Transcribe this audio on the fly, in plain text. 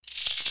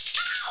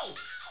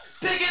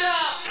Pick it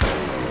up!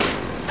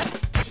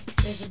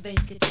 There's a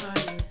bass guitar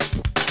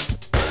loose.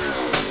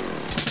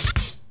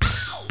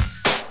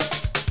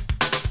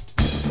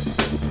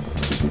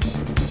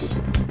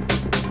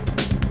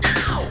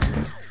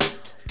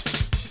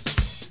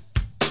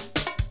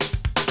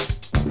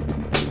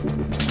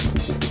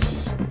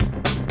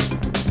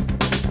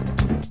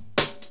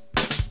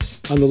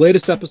 On the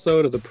latest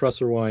episode of the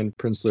Press Rewind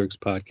Prince Lyrics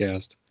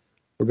podcast,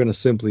 we're going to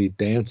simply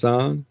dance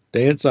on,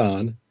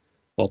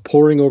 while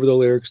poring over the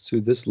lyrics to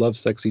this Love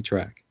Sexy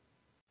track.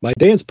 My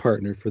dance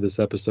partner for this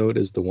episode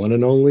is the one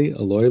and only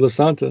Eloy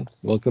Lasanta.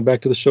 Welcome back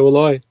to the show,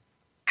 Eloy.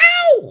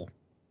 Ow!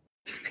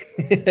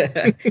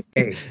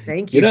 Hey,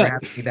 thank you for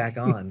having me back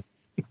on.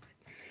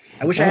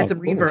 I wish I had some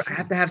reverb. I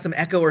have to have some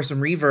echo or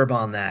some reverb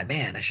on that.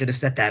 Man, I should have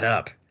set that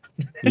up.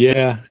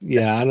 Yeah.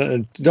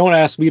 Don't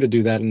ask me to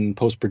do that in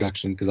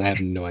post-production because I have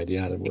no idea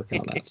how to work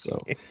on that.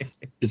 So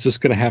it's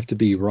just going to have to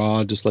be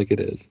raw, just like it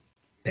is.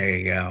 There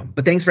you go.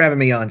 But thanks for having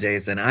me on,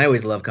 Jason. I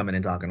always love coming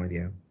and talking with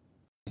you.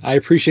 I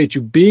appreciate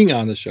you being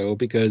on the show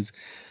because,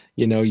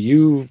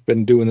 you've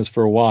been doing this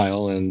for a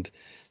while and,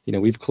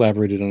 we've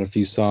collaborated on a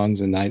few songs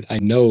and I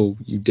know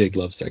you dig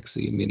Love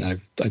Sexy. I mean,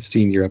 I've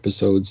seen your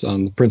episodes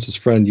on the Prince's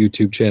Friend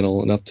YouTube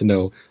channel enough to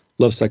know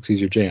Love Sexy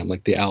is your jam,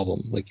 like the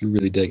album, like you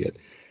really dig it.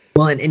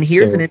 Well, and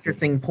here's an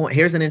interesting point.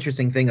 Here's an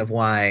interesting thing of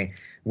why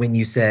when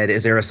you said,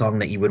 is there a song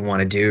that you would want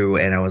to do?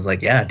 And I was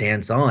like, yeah,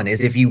 Dance On. Is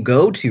if you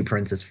go to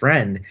Prince's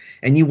Friend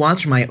and you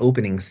watch my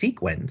opening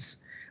sequence,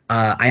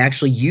 I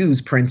actually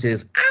use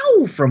Prince's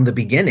Ow from the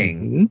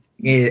beginning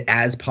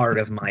as part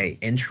of my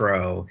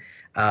intro.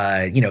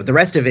 The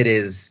rest of it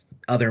is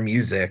other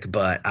music,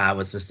 but I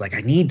was just like,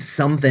 I need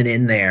something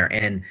in there.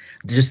 And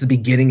just the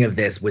beginning of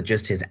this with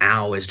just his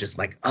Ow is just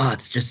like, oh,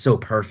 it's just so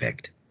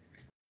perfect.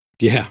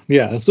 Yeah.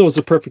 So it's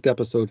a perfect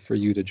episode for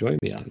you to join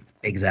me on.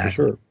 Exactly. For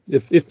sure.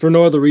 If for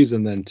no other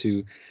reason than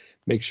to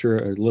make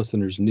sure our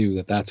listeners knew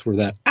that that's where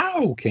that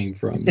ow came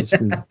from. It's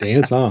from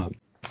Dance On.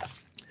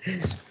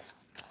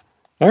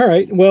 All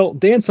right. Well,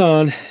 Dance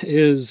On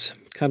is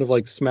kind of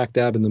like smack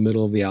dab in the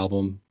middle of the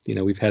album.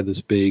 We've had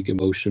this big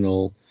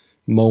emotional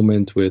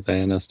moment with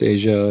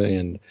Anastasia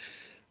and,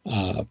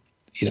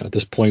 at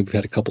this point we've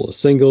had a couple of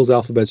singles,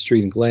 Alphabet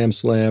Street and Glam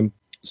Slam.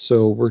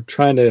 So we're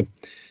trying to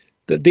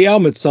the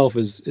album itself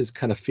is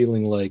kind of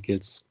feeling like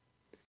it's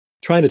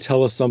trying to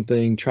tell us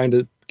something, trying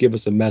to give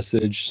us a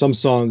message. Some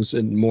songs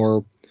and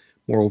more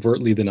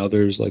overtly than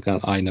others, like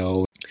on I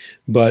Know.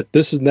 But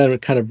this is then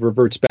it kind of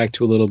reverts back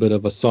to a little bit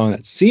of a song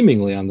that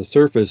seemingly on the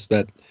surface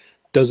that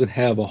doesn't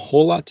have a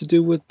whole lot to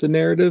do with the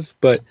narrative.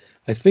 But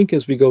I think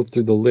as we go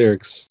through the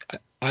lyrics,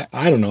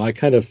 I don't know, I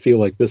kind of feel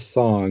like this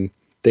song,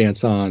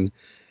 Dance On,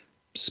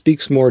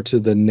 speaks more to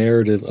the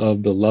narrative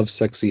of the Love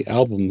Sexy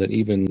album than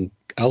even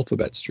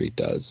Alphabet Street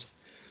does.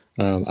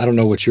 I don't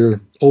know what your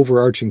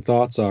overarching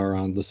thoughts are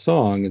on the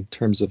song in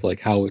terms of like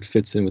how it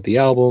fits in with the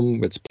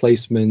album, its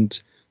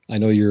placement. I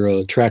know you're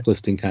a track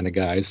listing kind of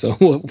guy, so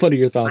what are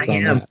your thoughts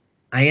on that?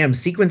 I am.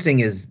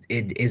 Sequencing is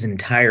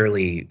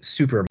entirely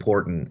super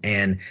important,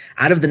 and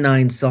out of the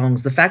 9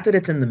 songs, the fact that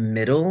it's in the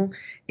middle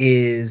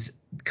is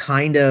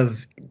kind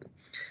of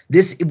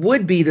this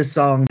would be the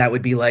song that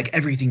would be like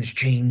everything's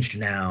changed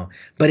now,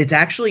 but it's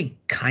actually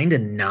kind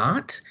of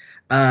not.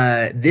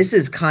 This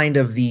is kind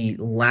of the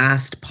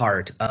last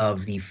part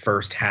of the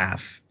first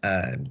half.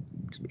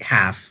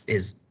 Half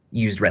is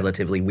used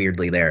relatively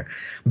weirdly there.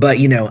 But,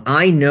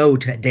 I know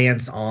to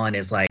Dance On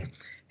is like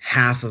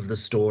half of the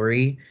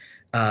story,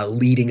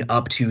 leading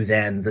up to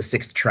then the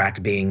 6th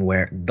track being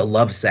where the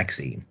Love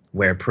Sexy,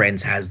 where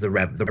Prince has the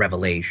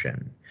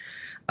revelation.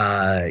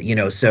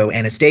 So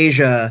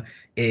Anastasia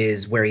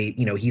is where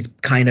he's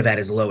kind of at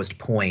his lowest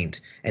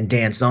point, and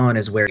Dance On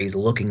is where he's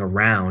looking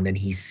around and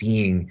he's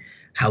seeing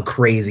how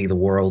crazy the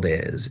world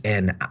is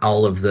and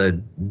all of the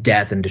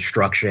death and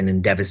destruction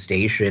and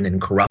devastation and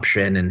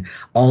corruption and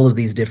all of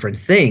these different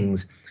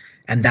things.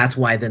 And that's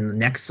why then the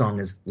next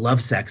song is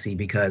Love Sexy,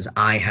 because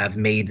I have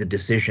made the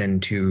decision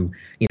to,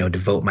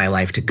 devote my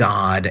life to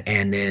God.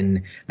 And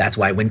then that's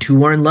why When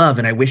Two Are in Love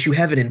and I Wish You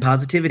Heaven and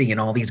Positivity and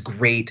all these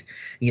great,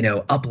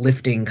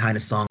 uplifting kind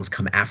of songs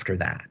come after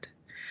that.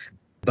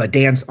 But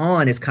Dance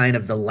On is kind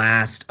of the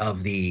last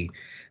of the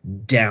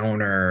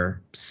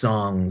downer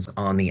songs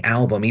on the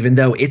album, even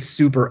though it's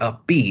super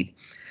upbeat,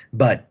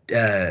 but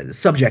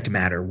subject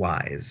matter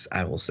wise,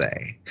 I will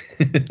say.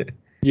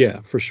 Yeah,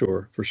 for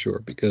sure,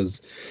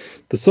 because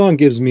the song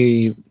gives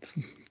me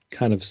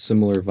kind of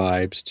similar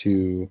vibes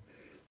to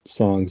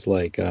songs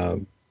like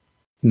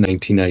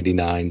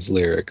 1999's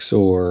lyrics,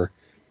 or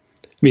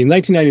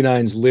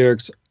 1999's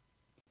lyrics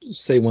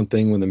say one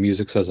thing when the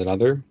music says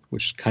another,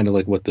 which is kind of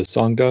like what this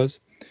song does.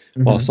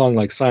 While a song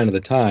like Sign of the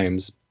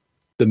Times,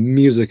 the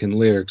music and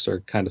lyrics are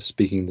kind of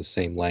speaking the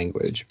same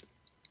language,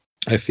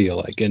 I feel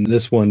like. And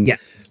this one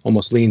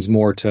almost leans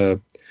more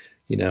to,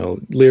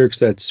 lyrics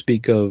that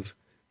speak of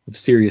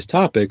serious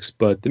topics,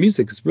 but the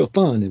music is real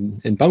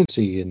fun and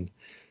bouncy. And,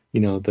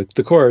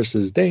 the chorus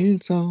is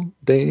dance on,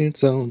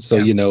 dance on. So,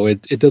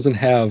 it doesn't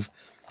have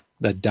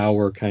that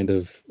dour kind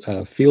of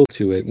feel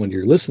to it when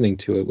you're listening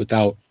to it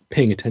without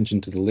paying attention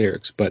to the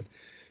lyrics. But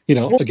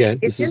Well, again,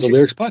 it's this is a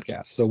lyrics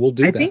podcast, so we'll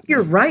do I that. think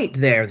you're right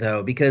there,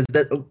 though, because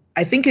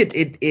I think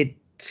it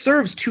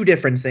serves two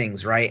different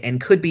things, right?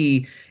 And could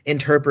be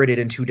interpreted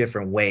in two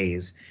different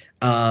ways.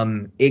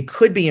 It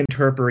could be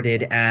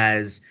interpreted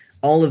as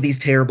all of these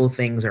terrible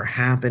things are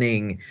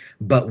happening,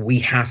 but we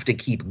have to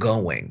keep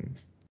going.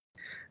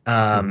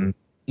 And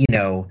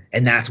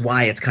that's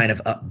why it's kind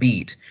of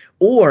upbeat.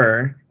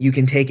 Or you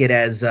can take it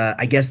as,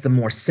 I guess, the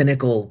more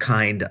cynical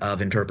kind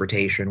of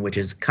interpretation, which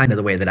is kind of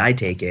the way that I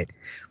take it,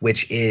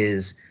 which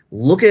is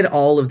look at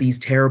all of these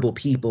terrible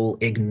people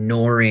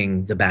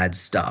ignoring the bad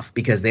stuff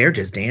because they're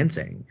just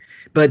dancing.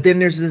 But then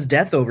there's this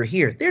death over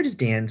here. They're just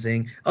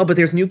dancing. Oh, but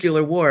there's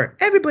nuclear war.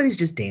 Everybody's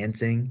just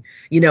dancing.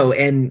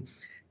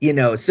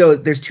 So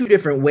there's two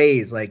different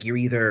ways. Like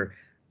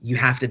you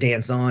have to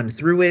dance on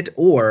through it,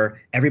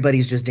 or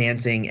everybody's just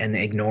dancing and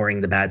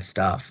ignoring the bad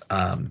stuff.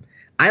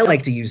 I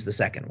like to use the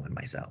second one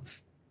myself.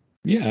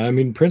 Yeah, I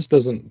mean, Prince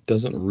doesn't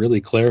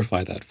really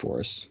clarify that for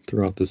us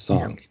throughout this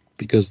song,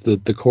 because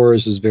the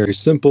chorus is very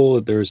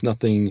simple. There's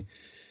nothing.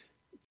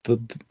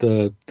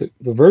 The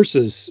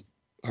verses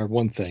are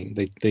one thing.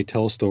 They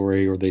tell a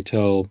story, or they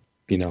tell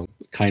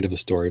kind of a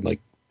story, like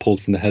pulled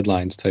from the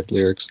headlines type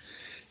lyrics,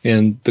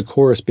 and the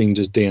chorus being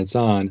just dance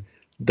on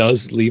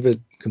does leave it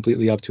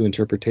completely up to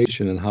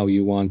interpretation and how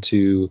you want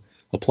to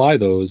apply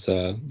those.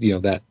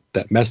 That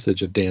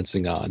message of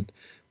dancing on.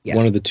 Yeah.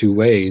 One of the two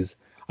ways.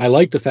 I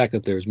like the fact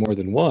that there's more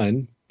than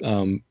one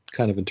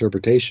kind of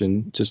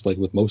interpretation, just like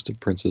with most of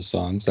Prince's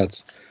songs.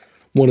 That's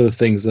one of the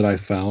things that I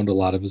found. A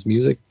lot of his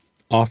music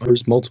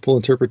offers multiple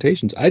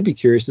interpretations. I'd be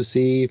curious to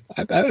see,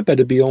 I bet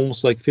it'd be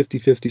almost like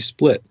 50-50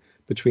 split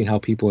between how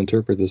people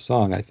interpret this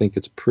song. I think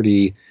it's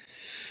pretty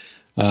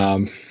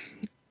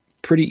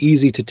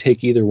easy to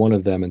take either one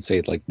of them and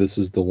say, like, this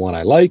is the one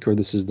I like, or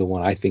this is the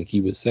one I think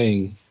he was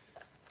saying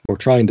or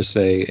trying to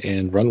say,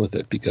 and run with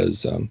it,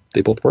 because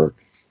they both work.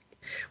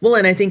 Well,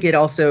 and I think it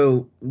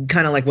also,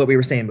 kind of like what we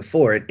were saying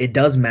before, it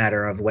does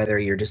matter of whether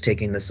you're just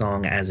taking the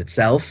song as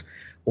itself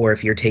or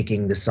if you're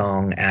taking the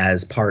song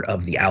as part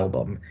of the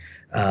album.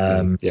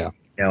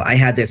 I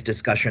had this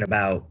discussion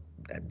about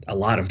a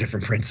lot of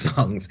different Prince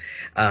songs,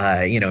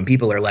 and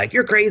people are like,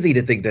 you're crazy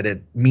to think that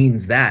it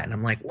means that. And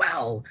I'm like,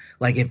 well,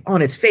 like, if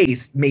on its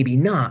face, maybe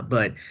not,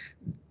 but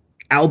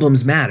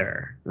albums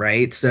matter,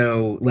 right?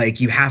 So, like,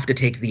 you have to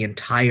take the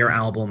entire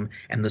album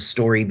and the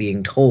story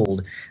being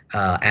told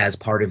as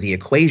part of the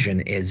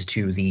equation as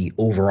to the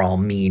overall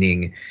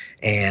meaning.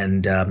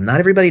 And not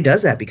everybody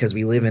does that, because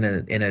we live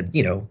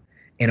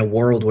in a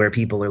world where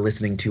people are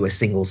listening to a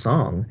single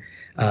song,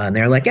 and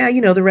they're like, yeah,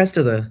 the rest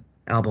of the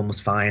album was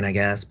fine, I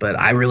guess, but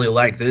I really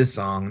like this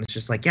song. And it's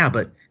just like, yeah,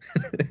 but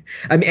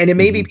I mean, and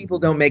maybe people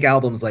don't make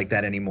albums like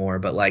that anymore,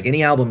 but like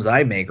any albums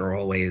I make are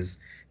always,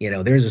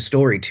 there's a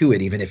story to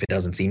it, even if it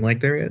doesn't seem like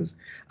there is.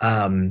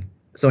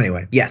 So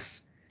anyway,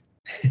 yes.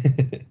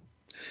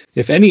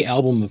 If any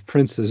album of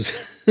Prince's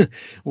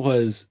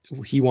was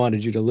he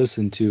wanted you to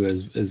listen to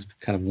as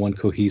kind of one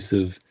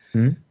cohesive,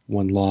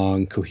 one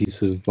long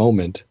cohesive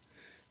moment,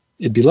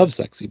 it'd be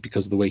Lovesexy,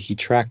 because of the way he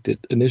tracked it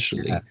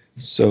initially. Yes.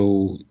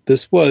 So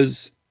this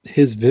was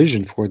his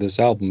vision for this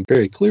album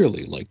very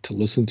clearly, like, to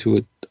listen to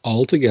it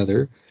all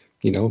together.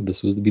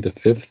 This was to be the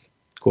fifth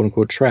quote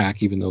unquote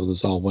track, even though it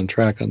was all one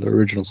track on the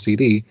original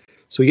CD.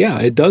 So yeah,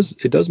 it does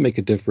make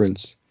a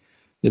difference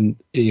in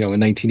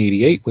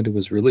 1988 when it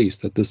was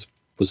released, that this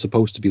was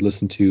supposed to be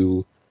listened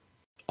to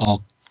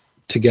all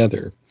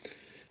together,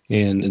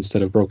 and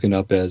instead of broken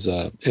up as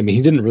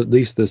he didn't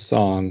release this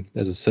song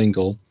as a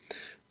single.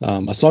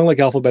 A song like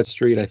Alphabet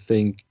Street, I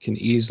think, can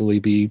easily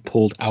be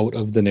pulled out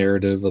of the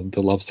narrative of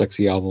the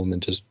Lovesexy album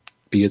and just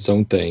be its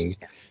own thing.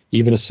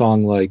 Even a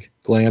song like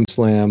Glam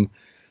Slam,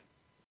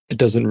 it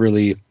doesn't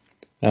really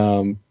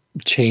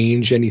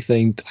change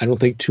anything, I don't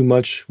think, too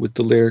much with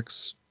the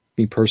lyrics.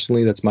 Me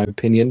personally, that's my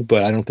opinion,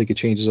 but I don't think it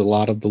changes a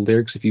lot of the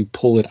lyrics if you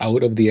pull it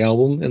out of the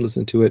album and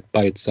listen to it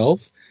by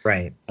itself.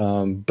 Right.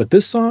 But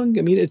this song,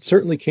 it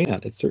certainly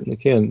can. It certainly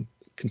can,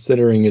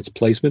 considering its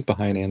placement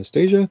behind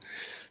Anastasia,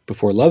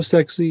 before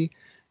Lovesexy,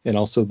 and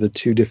also the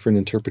two different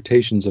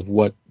interpretations of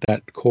what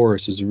that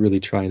chorus is really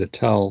trying to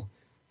tell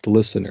the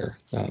listener,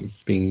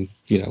 being,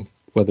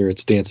 whether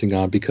it's dancing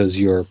on because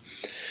you're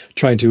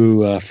trying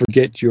to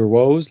forget your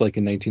woes, like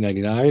in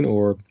 1999,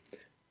 or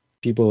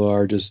people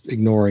are just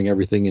ignoring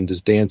everything and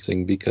just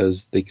dancing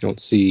because they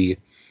don't see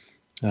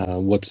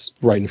what's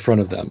right in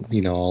front of them,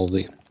 all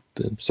the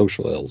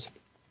social ills.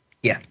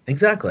 Yeah,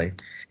 exactly.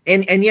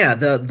 And yeah,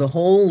 the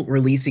whole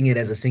releasing it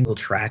as a single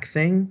track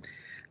thing,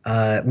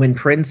 when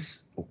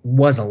Prince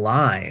was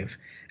alive,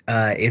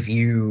 if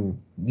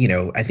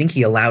I think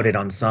he allowed it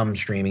on some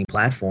streaming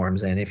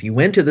platforms, and if you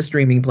went to the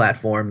streaming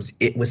platforms,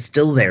 it was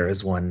still there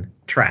as one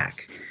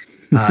track.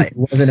 It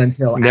wasn't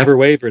until never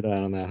wavered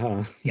on that,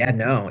 huh? Yeah,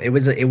 no, it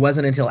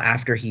wasn't until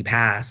after he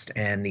passed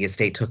and the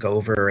estate took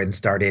over and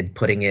started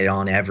putting it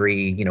on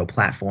every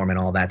platform and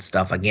all that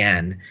stuff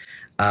again,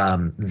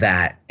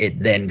 that it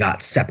then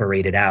got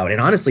separated out.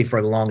 And honestly,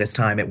 for the longest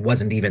time, it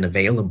wasn't even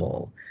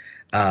available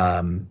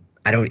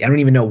I don't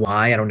even know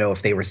why. I don't know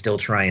if they were still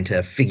trying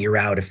to figure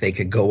out if they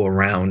could go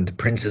around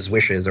Prince's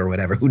wishes or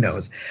whatever. Who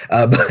knows?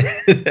 But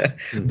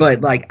Mhm.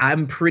 but like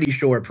I'm pretty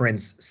sure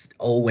Prince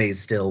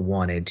always still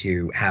wanted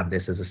to have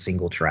this as a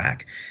single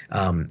track.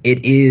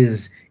 It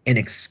is an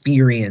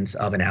experience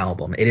of an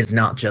album. It is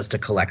not just a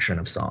collection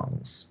of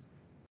songs.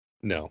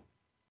 No,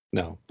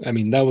 no. I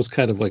mean, that was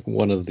kind of like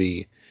one of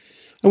the,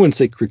 I wouldn't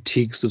say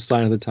critiques of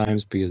Sign of the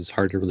Times because it's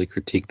hard to really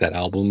critique that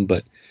album,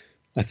 but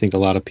I think a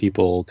lot of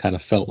people kind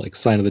of felt like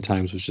Sign of the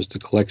Times was just a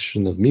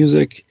collection of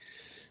music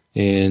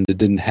and it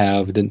didn't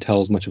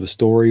tell as much of a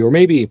story, or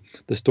maybe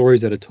the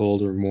stories that it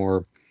told were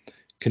more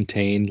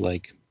contained,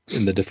 like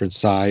in the different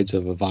sides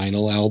of a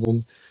vinyl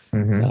album.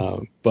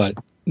 Hmm. But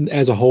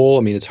as a whole,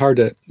 I mean, it's hard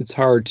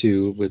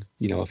to, with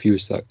a few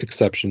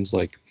exceptions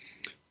like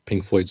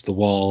Pink Floyd's The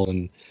Wall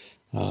and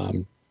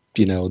um,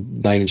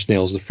 Nine Inch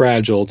Nails' The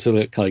Fragile,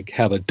 to like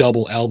have a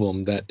double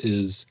album that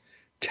is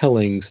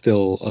telling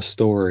still a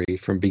story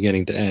from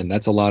beginning to end.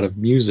 That's a lot of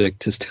music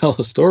to tell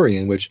a story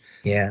in, which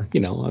Yeah.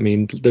 I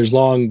mean, there's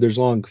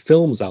long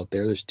films out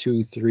there. There's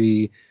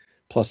 2-3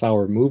 plus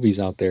hour movies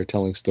out there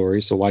telling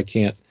stories. So why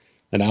can't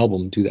an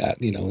album do that?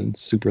 In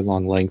super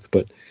long length.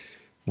 But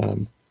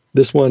um,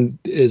 this one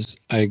is,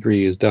 I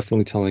agree, is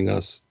definitely telling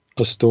us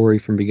a story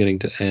from beginning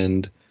to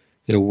end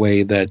in a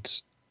way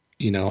that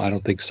I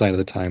don't think Sign of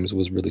the Times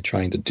was really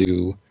trying to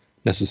do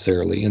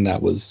necessarily, and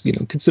that was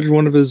considered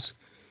one of his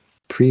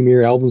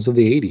premier albums of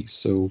the '80s.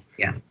 So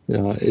Yeah.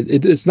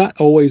 it's not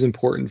always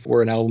important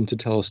for an album to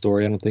tell a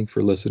story. I don't think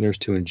for listeners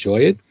to enjoy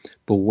it,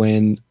 but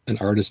when an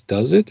artist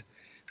does it,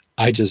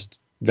 I just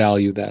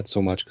value that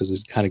so much because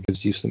it kind of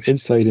gives you some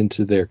insight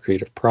into their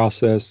creative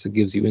process. It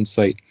gives you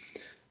insight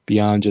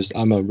beyond just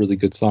I'm a really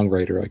good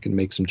songwriter. I can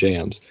make some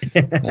jams.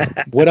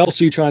 What else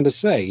are you trying to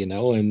say?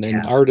 And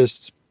Yeah.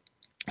 artists.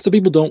 Some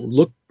people don't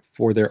look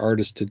for their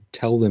artists to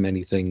tell them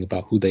anything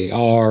about who they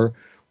are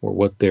or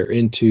what they're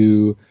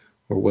into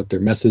or what their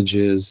message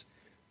is.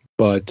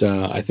 But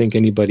I think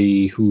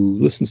anybody who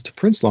listens to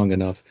Prince long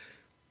enough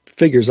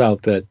figures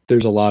out that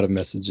there's a lot of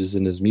messages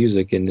in his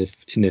music, and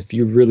if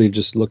you're really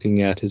just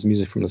looking at his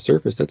music from the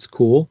surface, that's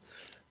cool.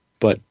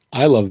 But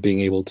I love being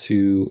able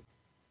to.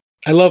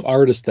 I love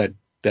artists that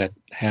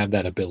have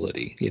that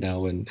ability,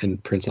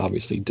 and Prince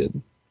obviously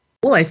did.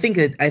 Well, I think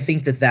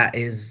that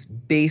is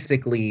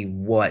basically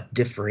what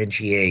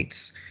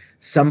differentiates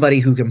somebody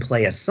who can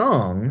play a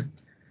song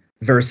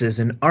versus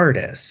an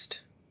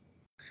artist.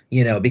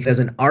 Because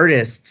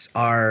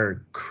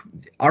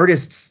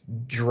artists'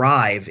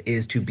 drive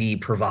is to be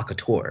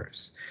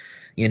provocateurs.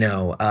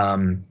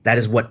 That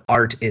is what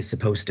art is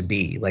supposed to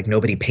be. Like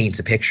nobody paints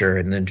a picture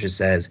and then just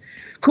says,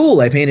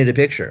 "Cool, I painted a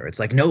picture." It's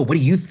like, no, what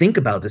do you think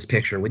about this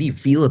picture? What do you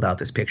feel about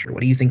this picture?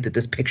 What do you think that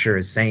this picture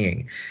is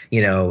saying?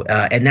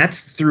 And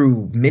that's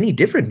through many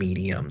different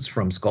mediums,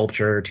 from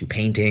sculpture to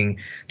painting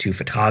to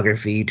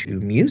photography to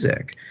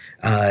music.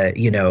 Uh,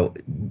 you know,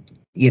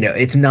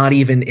 it's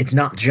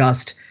not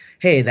just,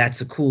 hey, that's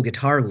a cool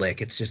guitar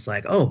lick. It's just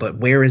like, oh, but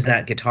where is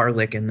that guitar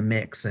lick in the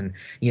mix? And,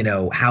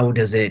 how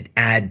does it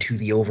add to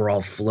the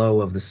overall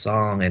flow of the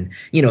song? And,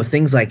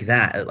 things like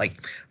that.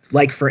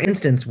 Like for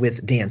instance,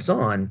 with Dance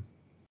On,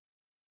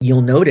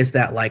 you'll notice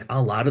that like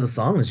a lot of the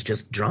song is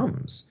just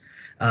drums.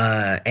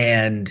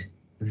 And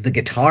the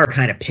guitar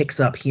kind of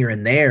picks up here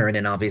and there, and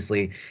then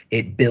obviously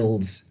it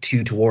builds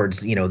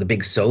towards, the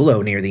big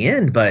solo near the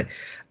end. But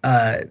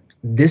uh,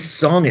 this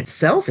song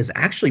itself is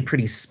actually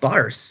pretty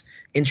sparse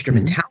Mhm.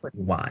 instrumentality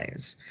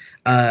wise,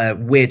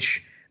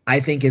 which I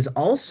think is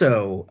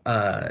also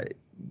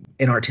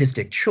an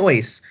artistic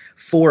choice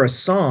for a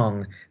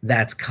song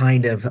that's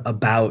kind of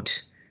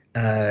about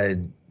uh,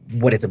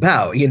 what it's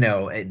about,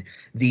 and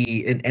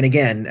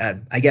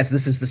again, I guess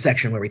this is the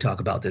section where we talk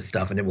about this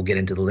stuff, and then we'll get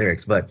into the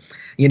lyrics. But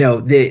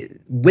the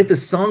with the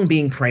song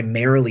being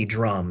primarily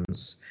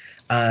drums,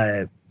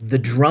 the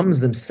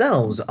drums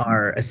themselves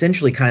are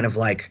essentially kind of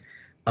like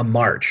a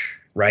march,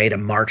 right? A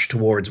march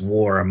towards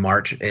war, a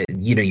march.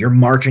 You're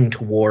marching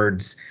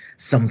towards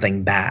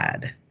something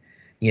bad,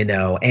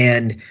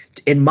 and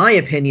in my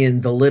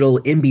opinion, the little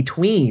in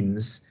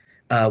betweens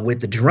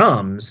with the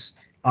drums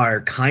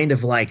are kind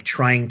of like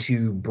trying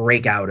to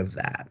break out of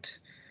that.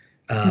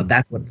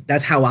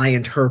 That's how I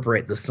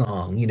interpret the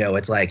song.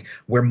 It's like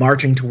we're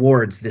marching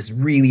towards this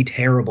really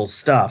terrible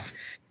stuff,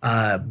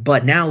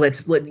 but now let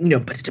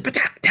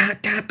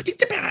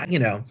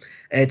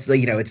it's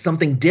it's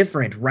something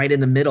different right in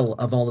the middle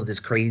of all of this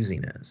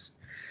craziness.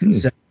 Hmm.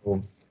 So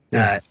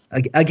Yeah.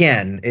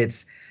 again,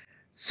 it's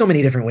so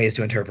many different ways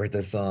to interpret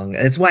this song.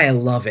 That's why I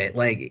love it.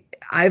 Like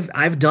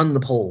I've done the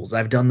polls,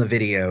 I've done the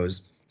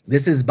videos.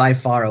 This is by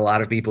far a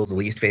lot of people's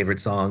least favorite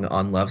song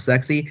on Love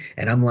Sexy,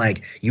 and I'm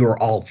like, you're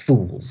all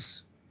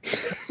fools.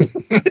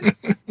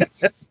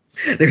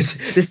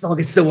 This song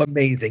is so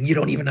amazing. You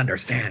don't even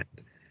understand.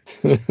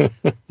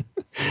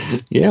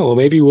 Yeah, well,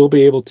 maybe we'll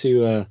be able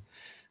to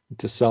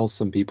sell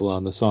some people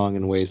on the song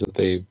in ways that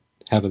they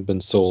haven't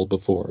been sold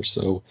before.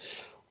 So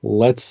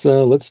let's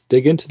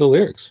dig into the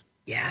lyrics.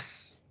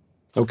 Yes.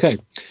 Okay.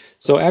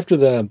 So after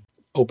the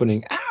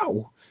opening,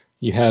 ow,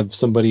 you have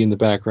somebody in the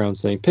background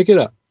saying, pick it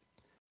up.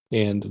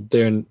 And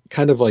then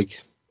kind of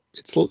like,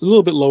 it's a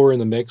little bit lower in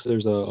the mix.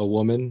 There's a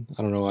woman.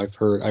 I don't know.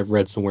 I've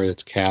read somewhere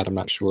it's Cat. I'm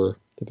not sure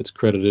if it's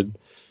credited.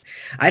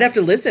 I'd have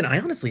to listen. I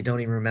honestly don't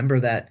even remember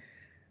that.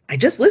 I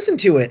just listened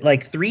to it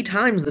like 3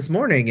 times this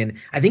morning, and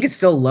I think it's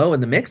so low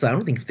in the mix. I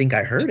don't think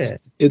I heard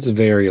it. It's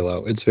very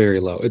low. It's very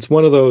low. It's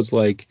one of those,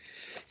 like,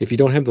 if you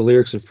don't have the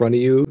lyrics in front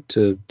of you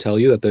to tell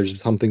you that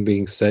there's something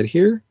being said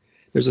here,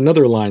 there's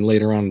another line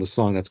later on in the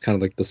song that's kind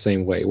of like the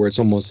same way, where it's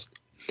almost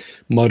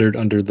muttered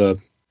under the,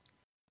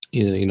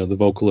 the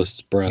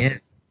vocalist's breath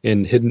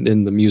and hidden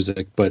in the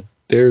music. But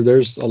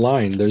there's a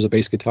line, there's a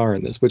bass guitar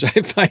in this, which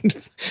I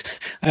find,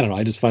 I don't know,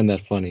 I just find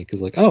that funny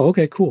because, like, oh,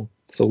 okay, cool.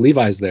 So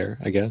Levi's there,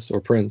 I guess, or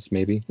Prince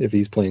maybe if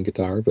he's playing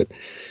guitar. But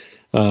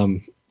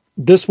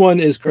this one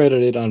is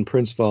credited on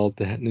Prince Vault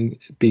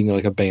being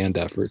like a band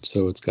effort.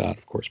 So it's got,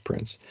 of course,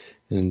 Prince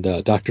and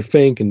Dr.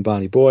 Fink and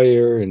Bonnie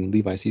Boyer and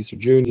Levi Caesar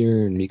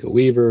Jr. and Miko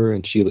Weaver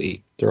and Sheila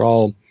E. They're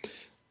all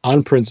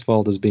on Prince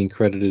Vault as being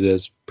credited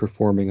as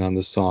performing on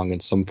this song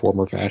in some form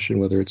or fashion,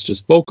 whether it's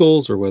just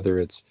vocals or whether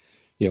it's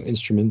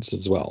instruments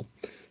as well.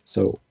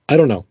 So I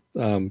don't know.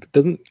 It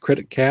doesn't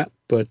credit Cat,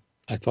 but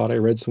I thought I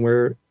read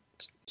somewhere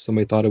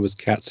somebody thought it was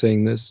Cat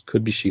saying this.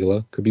 Could be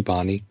Sheila, could be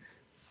Bonnie.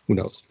 Who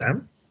knows?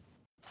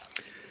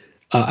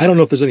 I don't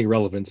know if there's any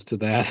relevance to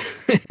that.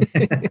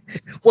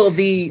 Well,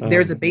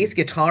 there's a bass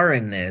guitar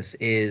in this.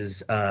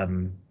 I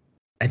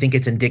think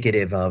it's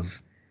indicative of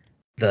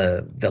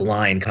the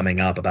line coming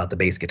up about the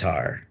bass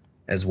guitar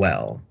as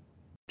well.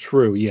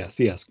 True. Yes.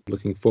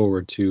 Looking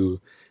forward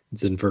to,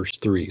 it's in verse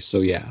 3.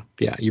 So yeah,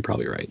 you're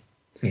probably right.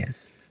 Yeah.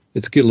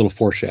 It's a little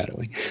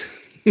foreshadowing.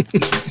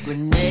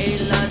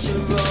 Grenade launcher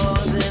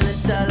roars in a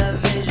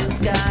television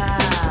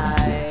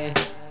sky.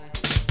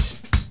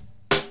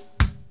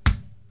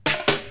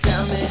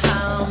 Tell me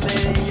how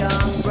many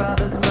young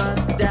brothers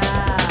must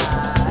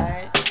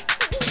die.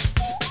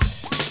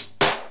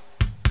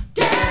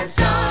 Dance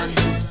on,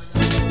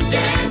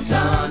 dance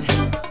on.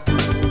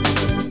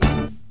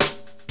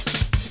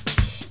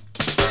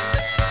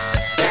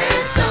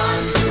 Dance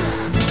on,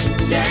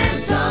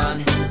 dance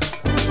on.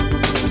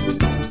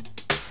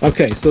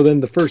 Okay, so then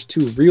the first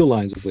 2 real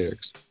lines of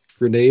lyrics.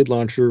 Grenade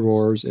launcher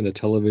roars in a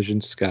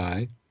television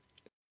sky.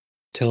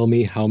 Tell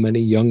me how many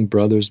young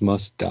brothers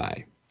must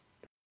die.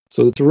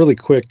 So it's a really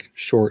quick,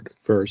 short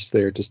verse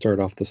there to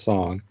start off the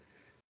song.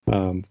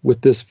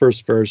 With this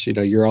first verse,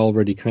 you're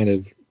already kind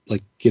of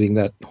like getting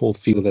that whole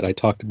feel that I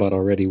talked about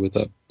already with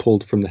a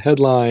pulled from the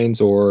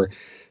headlines, or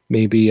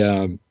maybe,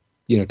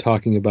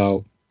 talking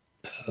about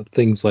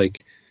things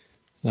like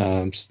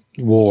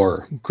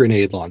war,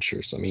 grenade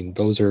launchers. I mean,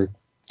 those are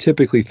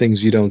typically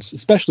things you don't,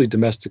 especially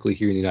domestically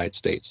here in the United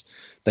States.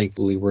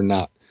 Thankfully, we're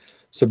not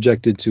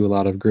subjected to a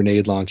lot of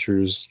grenade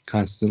launchers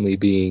constantly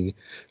being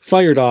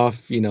fired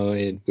off,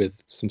 with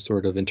some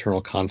sort of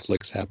internal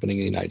conflicts happening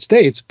in the United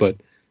States. But,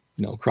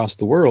 across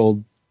the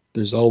world,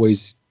 there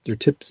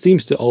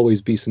seems to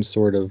always be some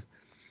sort of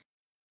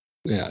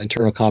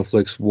internal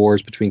conflicts,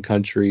 wars between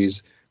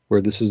countries,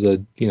 where this is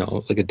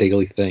like a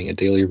daily thing, a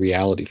daily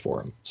reality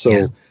for them. So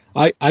yeah.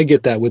 I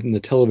get that within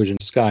the television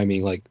sky,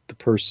 meaning like the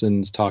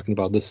person's talking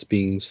about this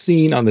being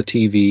seen on the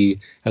TV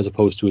as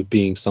opposed to it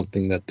being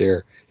something that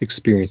they're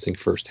experiencing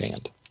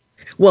firsthand.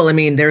 Well, I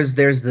mean, there's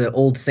the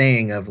old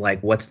saying of like,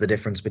 what's the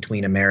difference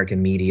between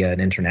American media and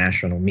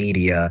international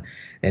media?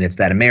 And it's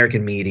that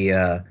American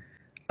media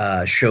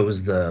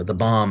shows the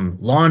bomb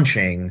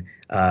launching,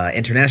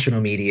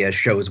 international media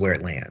shows where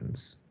it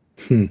lands.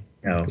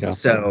 Yeah.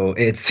 So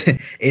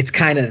it's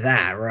kind of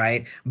that,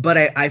 right? But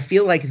I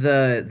feel like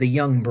the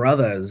young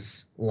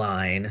brothers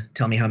line,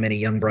 tell me how many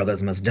young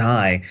brothers must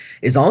die,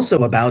 is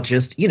also about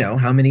just,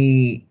 how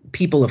many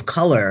people of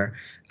color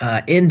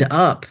end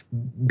up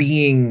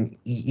being,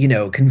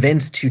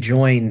 convinced to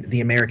join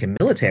the American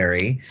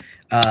military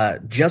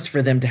just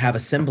for them to have a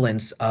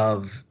semblance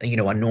of, a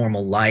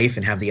normal life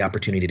and have the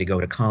opportunity to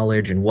go to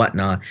college and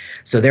whatnot.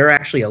 So there are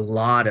actually a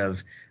lot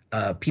of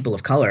people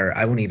of color,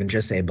 I won't even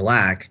just say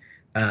black,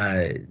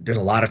 there's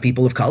a lot of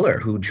people of color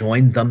who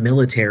joined the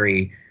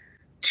military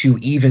to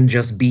even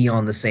just be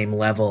on the same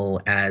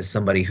level as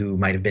somebody who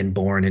might have been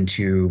born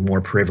into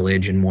more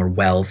privilege and more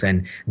wealth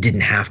and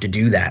didn't have to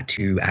do that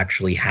to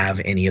actually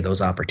have any of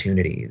those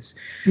opportunities.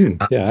 Yeah,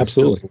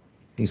 absolutely.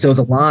 So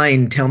the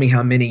line, tell me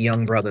how many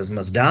young brothers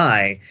must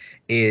die,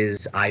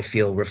 is, I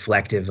feel,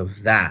 reflective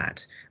of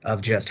that,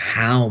 of just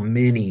how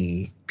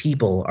many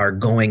people are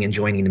going and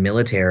joining the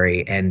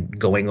military and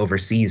going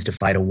overseas to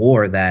fight a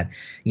war that,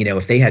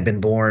 if they had been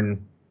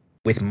born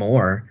with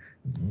more,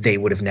 they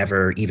would have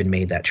never even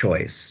made that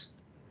choice.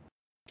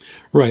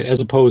 Right, as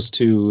opposed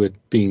to it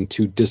being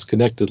 2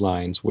 disconnected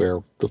lines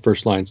where the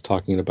first line's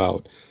talking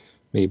about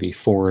maybe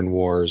foreign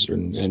wars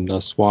and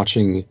us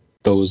watching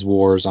those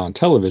wars on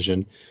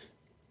television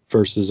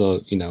versus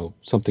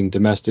something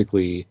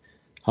domestically,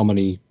 how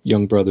many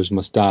young brothers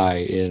must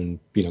die in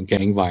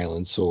gang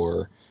violence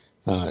or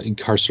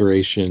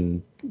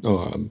incarceration,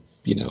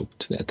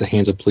 at the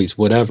hands of police,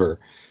 whatever.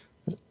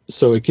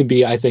 So it can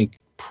be, I think,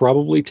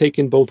 probably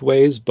taken both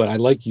ways, but I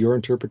like your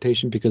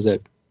interpretation because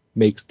it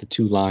makes the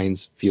two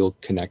lines feel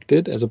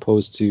connected as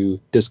opposed to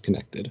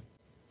disconnected.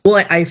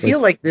 Well, I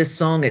feel like this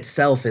song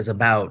itself is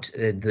about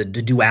the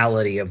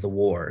duality of the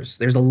wars.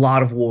 There's a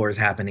lot of wars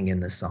happening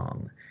in this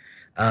song.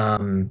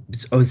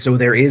 So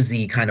there is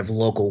the kind of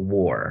local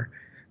war,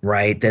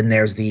 right? Then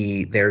there's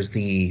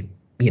the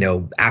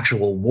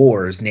actual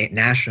wars,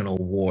 national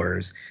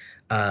wars,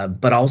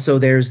 but also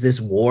there's this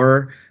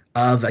war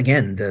of,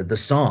 again, the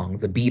song,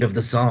 the beat of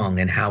the song,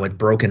 and how it's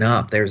broken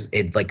up. There's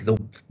it like the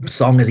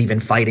song is even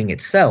fighting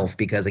itself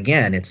because,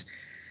 again, it's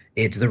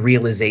the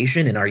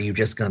realization, and are you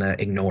just gonna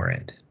ignore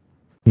it?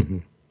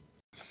 Mhm.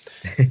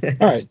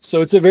 All right,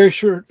 so it's a very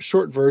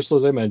short verse,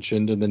 as I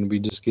mentioned, and then we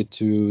just get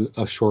to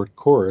a short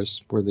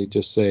chorus where they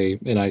just say,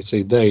 and I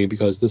say they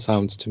because this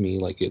sounds to me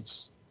like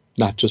it's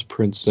not just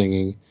Prince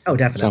singing. Oh,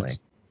 definitely.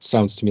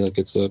 Sounds to me like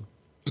it's a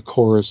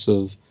chorus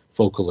of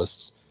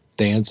vocalists.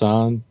 Dance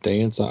on,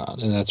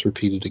 and that's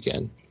repeated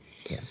again.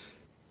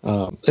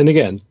 Yeah. And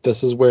again,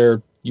 this is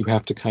where you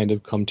have to kind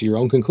of come to your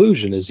own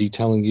conclusion. Is he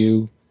telling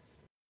you,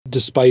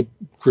 despite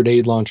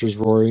grenade launchers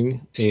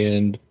roaring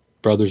and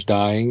brothers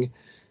dying,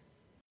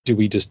 do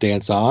we just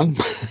dance on?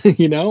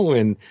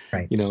 And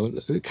Right.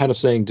 kind of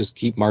saying just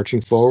keep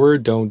marching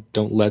forward. Don't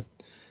let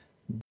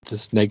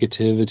this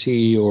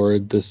negativity or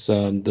this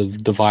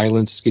the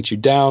violence get you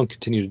down.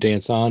 Continue to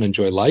dance on,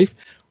 enjoy life.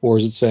 Or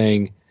is it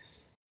saying,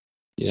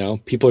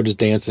 people are just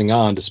dancing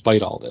on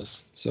despite all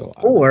this? So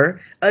Or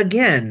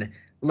again,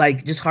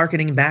 like just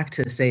hearkening back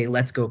to say,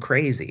 let's go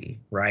crazy,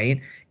 right?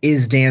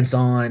 Is dance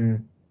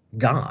on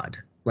God?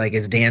 Like,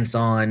 is dance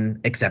on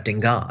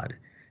accepting God?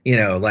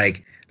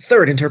 Like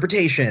third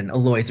interpretation,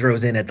 Aloy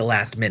throws in at the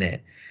last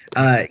minute.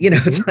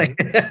 It's like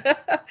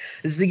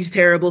it's these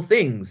terrible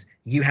things.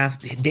 You have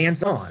to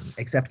dance on,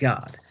 accept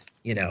God,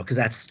 because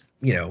that's,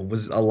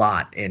 was a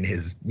lot in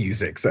his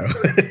music. So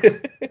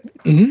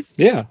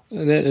yeah,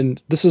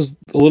 and this is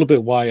a little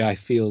bit why I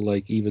feel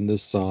like even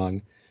this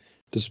song,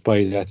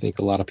 despite I think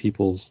a lot of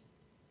people's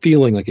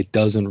feeling like it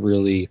doesn't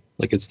really,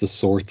 like it's the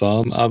sore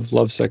thumb of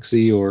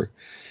Lovesexy, or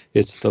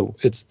it's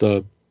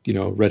the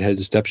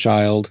redheaded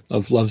stepchild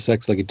of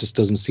Lovesex, like it just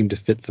doesn't seem to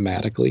fit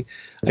thematically.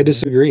 I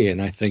disagree,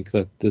 and I think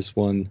that this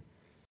one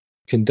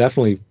can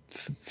definitely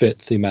fit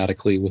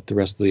thematically with the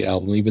rest of the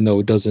album, even though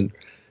it doesn't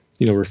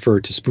refer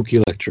to Spooky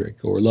Electric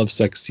or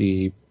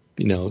Lovesexy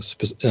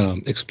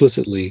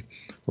explicitly,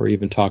 or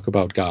even talk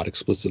about God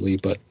explicitly,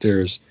 but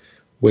there's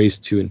ways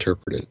to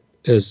interpret it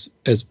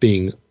as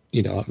being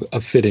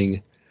a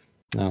fitting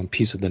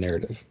piece of the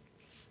narrative.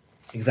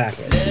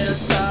 exactly. Little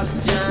talk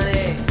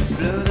Johnny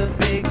blew the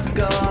big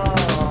score.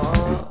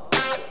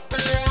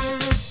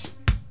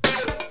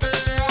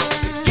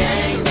 The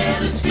gang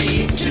nailed his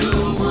feet to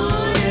a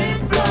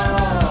wooden floor.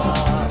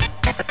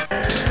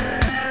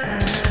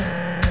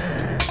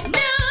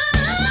 Now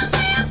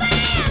the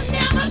band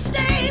never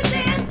stays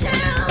in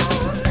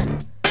town.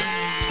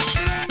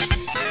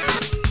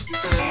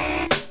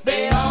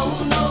 They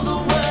all know the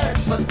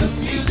words, but the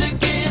music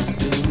is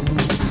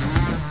doomed.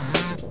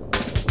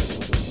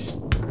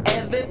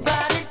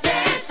 Everybody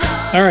dance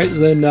on. All right,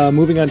 then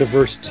moving on to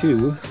verse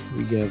 2,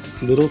 we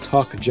have Little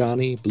Talk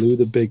Johnny blew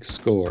the big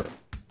score.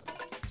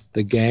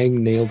 The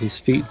gang nailed his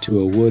feet to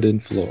a wooden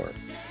floor.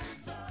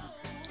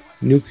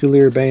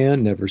 Nuclear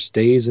band never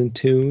stays in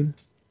tune.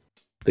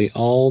 They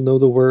all know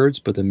the words,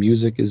 but the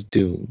music is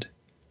doomed.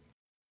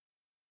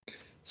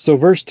 So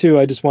verse 2,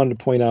 I just wanted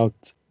to point out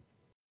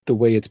the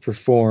way it's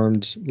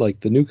performed. Like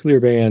the nuclear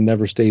band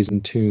never stays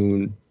in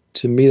tune.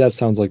 To me, that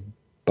sounds like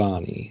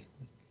Bonnie.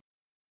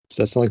 Does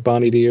that sound like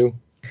Bonnie to you?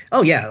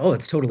 Oh yeah. Oh,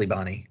 it's totally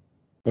Bonnie.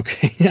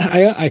 Okay.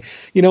 I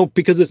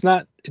because it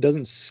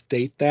doesn't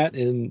state that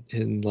in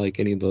like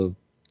any of the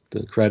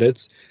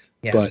credits,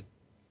 Yeah. but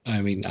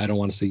I mean, I don't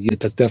want to say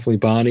that's definitely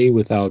Bonnie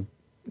without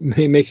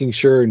making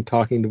sure and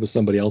talking with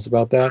somebody else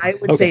about that. I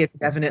would Okay. say it's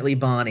definitely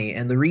Bonnie,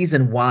 and the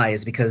reason why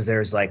is because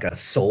there's like a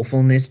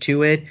soulfulness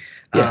to it.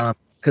 Yeah.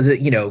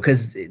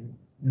 Because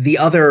the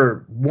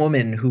other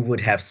woman who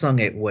would have sung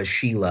it was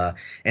Sheila,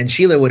 and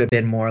Sheila would have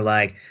been more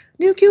like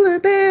 "Nuclear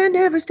band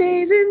never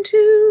stays in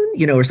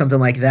tune," or something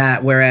like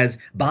that. Whereas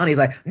Bonnie's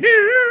like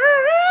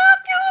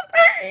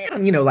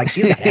like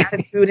she's got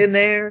attitude in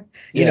there.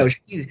 Yeah.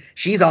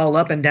 She's all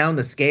up and down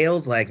the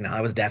scales. Like, no,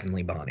 I was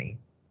definitely Bonnie.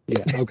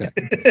 Yeah. Okay.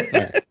 All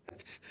right.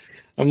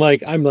 I'm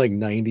like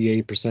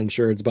 98%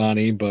 sure it's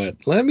Bonnie, but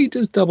let me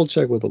just double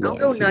check with the I'll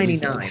lawyer. go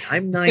 99.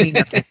 I'm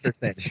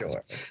 99%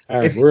 sure. All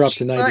right, If we're it's up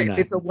to Sheila, 99. If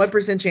it's a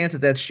 1% chance that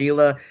that's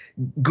Sheila,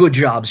 good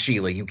job,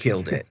 Sheila. You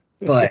killed it.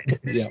 But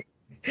Yeah.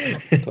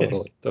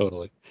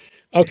 Totally.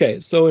 Okay,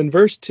 so in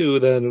verse 2,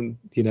 then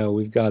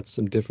we've got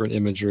some different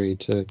imagery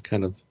to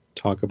kind of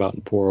talk about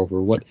and pour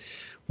over. What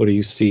do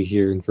you see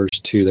here in verse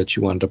 2 that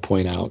you wanted to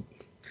point out?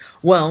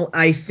 Well,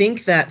 I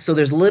think that so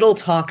there's Little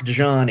Talk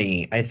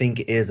Johnny, I think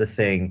is a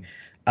thing.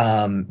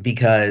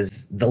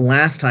 Because the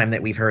last time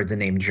that we've heard the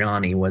name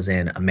Johnny was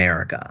in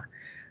America.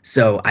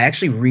 So I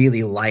actually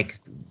really like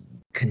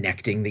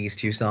connecting these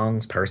two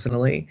songs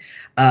personally,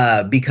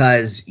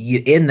 because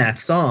in that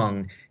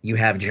song you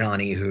have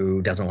Johnny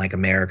who doesn't like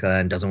America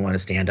and doesn't want to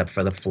stand up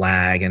for the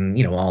flag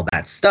and all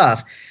that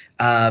stuff.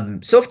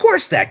 So of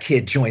course that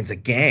kid joins a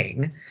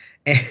gang.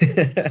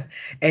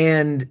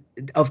 And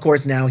of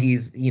course now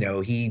he's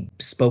he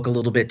spoke a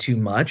little bit too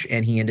much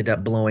and he ended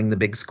up blowing the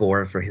big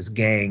score for his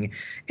gang,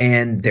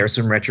 and there's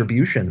some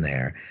retribution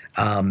there,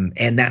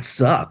 and that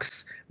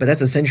sucks. But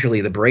that's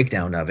essentially the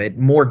breakdown of it.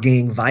 More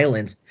gang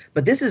violence,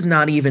 but this is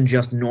not even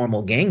just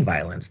normal gang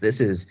violence. This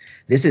is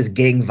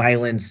gang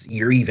violence.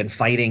 You're even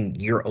fighting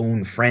your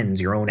own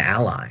friends, your own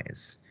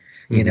allies.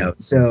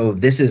 So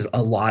this is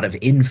a lot of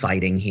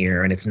infighting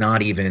here, and it's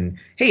not even,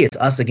 hey, it's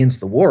us against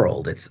the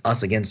world. It's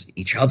us against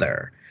each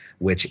other,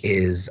 which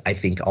is, I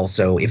think,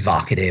 also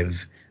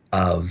evocative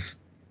of,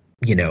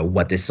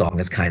 what this song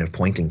is kind of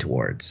pointing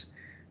towards.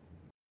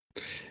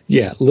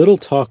 Yeah, Little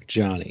Talk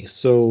Johnny.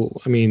 So,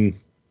 I mean,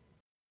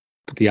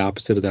 the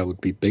opposite of that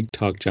would be Big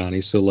Talk Johnny.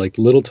 So, like,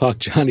 Little Talk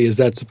Johnny, is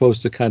that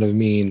supposed to kind of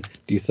mean,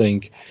 do you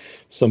think,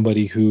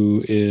 somebody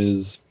who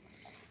is,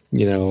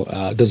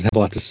 doesn't have a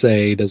lot to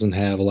say, doesn't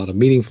have a lot of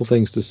meaningful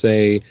things to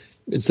say?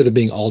 Instead of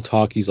being all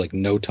talk, he's like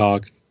no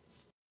talk.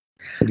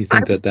 What do you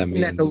think that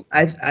means?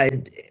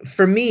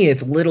 For me,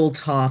 it's little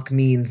talk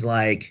means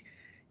like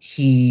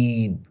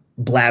he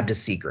blabbed a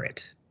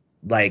secret,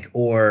 like,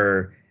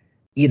 or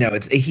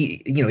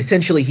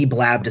essentially he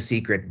blabbed a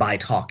secret by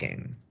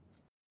talking.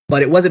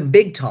 But it wasn't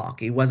big talk.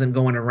 He wasn't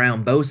going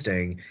around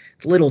boasting.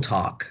 It's little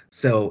talk.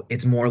 So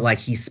it's more like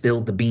he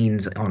spilled the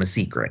beans on a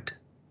secret.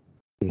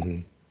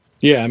 Mm-hmm.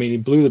 Yeah, I mean, he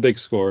blew the big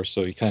score,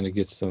 so you kind of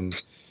get some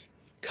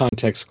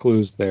context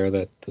clues there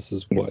that this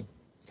is what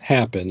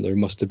happened. There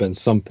must have been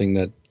something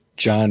that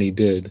Johnny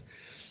did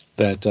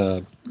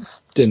that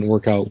didn't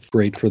work out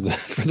great for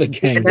the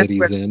gang that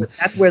he's in.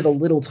 That's where the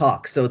little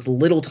talk. So it's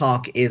little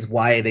talk is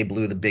why they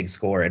blew the big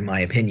score, in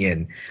my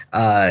opinion.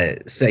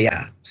 So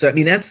yeah. So I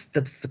mean, that's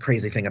the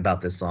crazy thing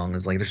about this song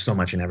is like there's so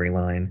much in every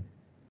line.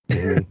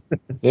 Yeah.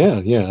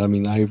 I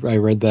mean, I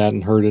read that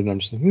and heard it, and I'm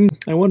just like,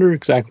 I wonder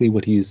exactly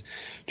what he's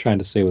trying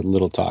to say with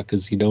little talk,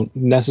 because you don't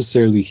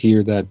necessarily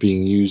hear that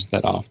being used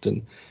that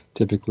often.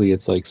 Typically,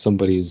 it's like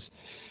somebody's,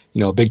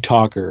 a big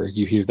talker.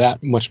 You hear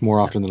that much more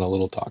often than a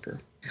little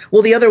talker.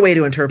 Well, the other way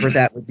to interpret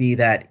that would be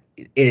that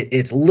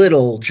it's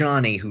little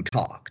Johnny who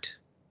talked.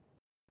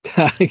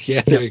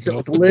 Yeah, there you so go.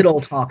 It's little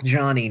talk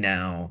Johnny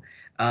now.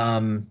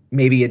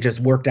 Maybe it just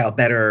worked out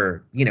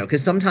better,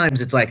 because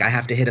sometimes it's like I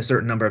have to hit a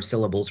certain number of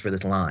syllables for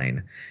this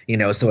line,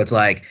 so it's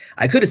like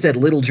I could have said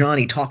little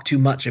Johnny talked too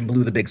much and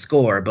blew the big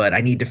score, but I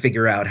need to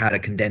figure out how to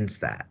condense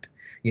that,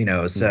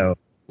 so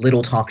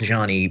little talk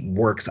Johnny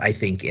works, I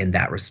think, in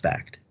that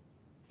respect.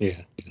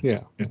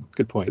 Yeah.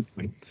 Good point.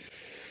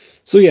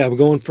 So yeah, we're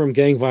going from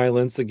gang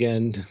violence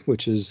again,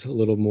 which is a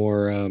little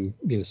more,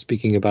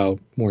 speaking about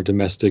more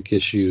domestic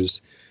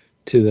issues,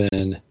 to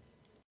then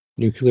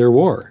nuclear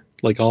war,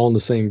 like all in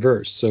the same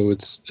verse. So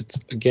it's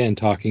again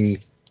talking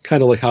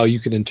kind of like how you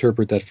can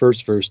interpret that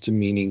first verse to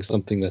meaning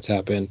something that's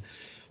happened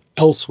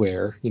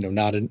elsewhere,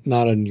 not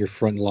on your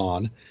front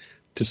lawn,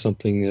 to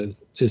something that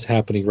is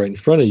happening right in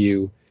front of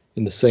you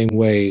in the same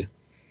way,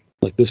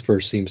 like this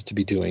verse seems to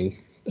be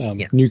doing.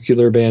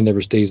 Nuclear band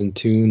never stays in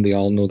tune. They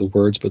all know the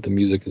words, but the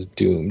music is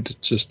doomed.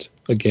 It's just,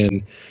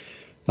 again,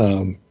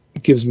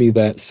 gives me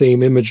that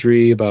same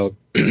imagery about,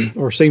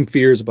 or same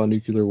fears about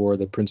nuclear war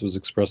that Prince was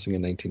expressing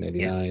in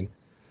 1999.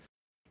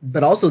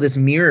 But also this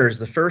mirrors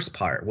the first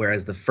part,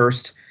 whereas the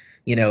first,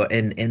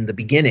 in the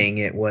beginning,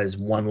 it was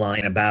one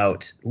line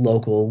about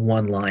local,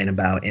 one line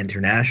about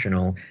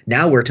international.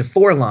 Now we're to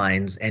 4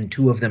 lines, and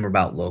 2 of them are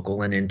about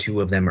local, and then 2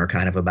 of them are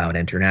kind of about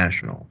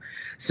international.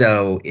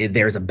 So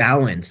there's a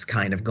balance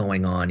kind of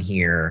going on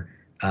here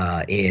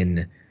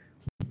in,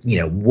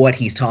 what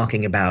he's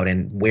talking about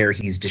and where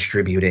he's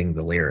distributing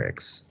the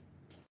lyrics.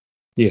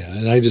 Yeah,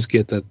 and I just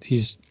get that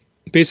he's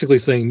basically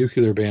saying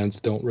nuclear bans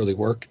don't really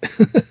work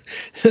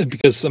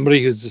because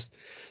somebody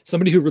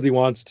who really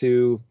wants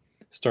to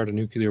start a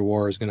nuclear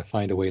war is going to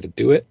find a way to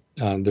do it.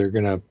 They're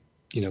going to,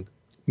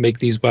 make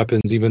these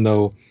weapons, even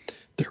though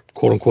they're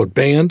quote unquote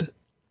banned.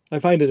 I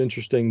find it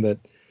interesting that,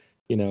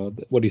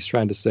 what he's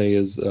trying to say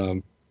is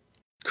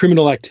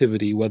criminal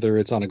activity, whether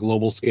it's on a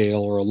global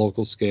scale or a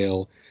local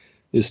scale,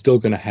 is still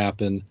going to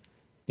happen.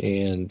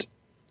 And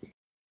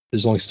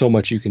there's only so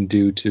much you can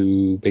do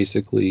to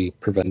basically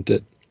prevent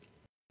it.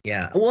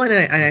 Yeah. Well, and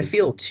I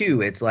feel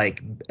too, it's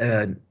like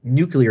a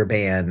nuclear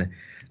ban.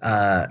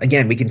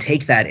 Again, we can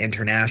take that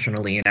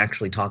internationally and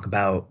actually talk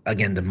about,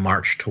 again, the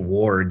march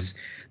towards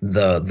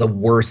the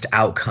worst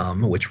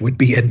outcome, which would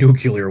be a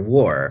nuclear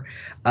war.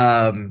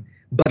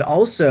 But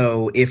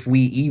also, if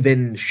we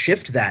even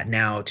shift that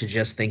now to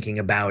just thinking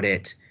about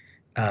it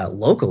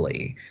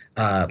locally,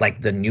 like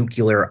the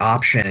nuclear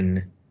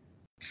option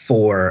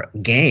for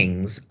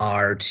gangs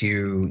are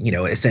to,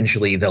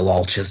 essentially they'll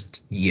all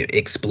just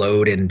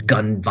explode in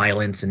gun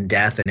violence and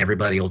death, and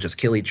everybody will just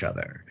kill each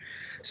other.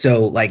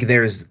 So like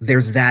there's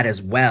that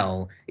as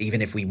well,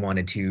 even if we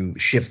wanted to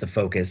shift the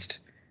focus,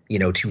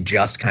 to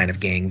just kind of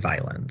gang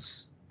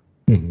violence.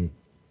 Mm-hmm.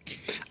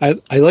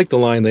 I like the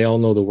line, they all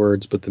know the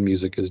words, but the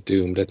music is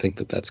doomed. I think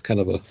that that's kind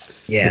of a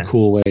Yeah.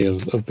 cool way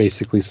of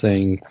basically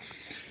saying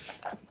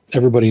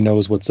everybody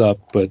knows what's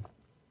up, but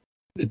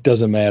it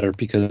doesn't matter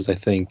because I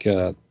think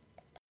the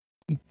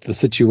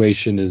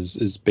situation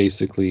is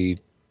basically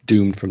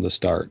doomed from the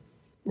start.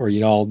 Or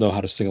you all know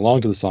how to sing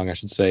along to the song, I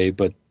should say,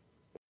 but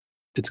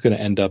it's going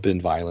to end up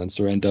in violence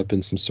or end up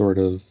in some sort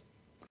of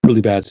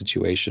really bad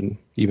situation,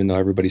 even though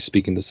everybody's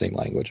speaking the same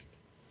language.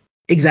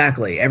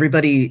 Exactly.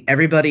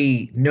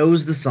 Everybody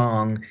knows the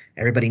song,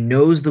 everybody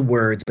knows the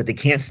words, but they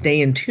can't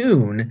stay in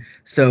tune,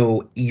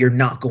 so you're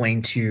not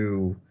going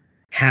to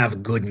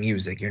have good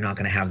music. You're not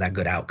going to have that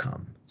good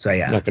outcome. So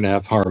yeah. Not going to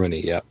have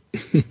harmony. Yeah.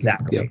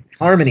 Exactly. Yep.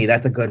 Harmony,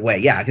 that's a good way.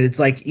 Yeah, because it's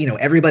like,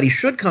 everybody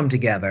should come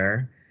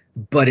together,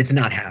 but it's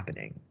not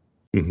happening.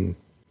 Mm-hmm.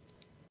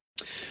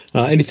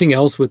 Anything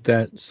else with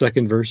that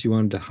second verse you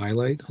wanted to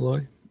highlight,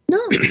 Aloy?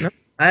 No.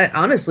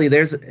 Honestly,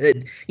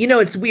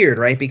 it's weird,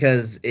 right?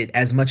 Because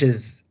as much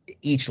as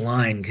each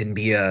line can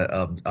be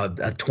a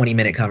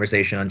 20-minute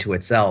conversation unto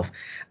itself,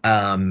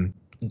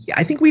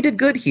 I think we did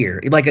good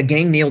here. Like a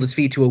gang nailed his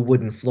feet to a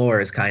wooden floor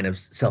is kind of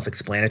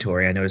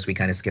self-explanatory. I noticed we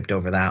kind of skipped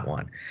over that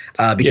one.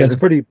 Because it's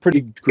pretty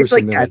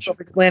gruesome. It's like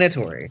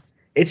self-explanatory.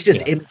 It's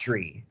just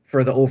imagery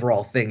for the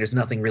overall thing. There's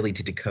nothing really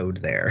to decode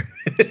there.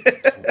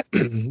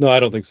 No, I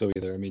don't think so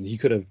either. I mean, he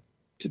could have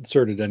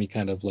inserted any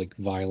kind of like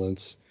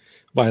violent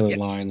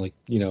line, like,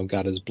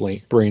 got his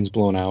brains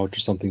blown out or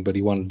something, but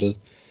he wanted to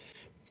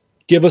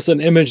give us an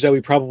image that we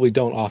probably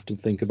don't often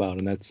think about,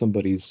 and that's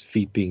somebody's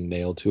feet being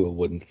nailed to a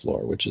wooden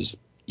floor, which is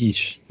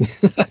eesh.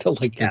 I don't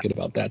like thinking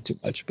about that too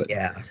much, but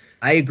yeah,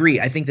 I agree.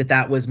 I think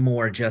that was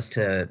more just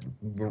to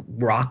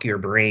rock your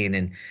brain,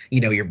 and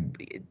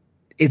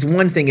it's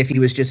one thing if he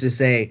was just to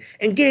say,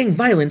 and gang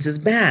violence is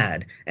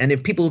bad, and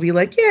if people will be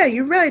like, yeah,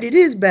 you're right, it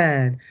is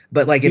bad,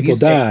 but like if people you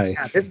say, die.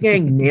 yeah, this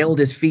gang nailed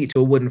his feet to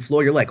a wooden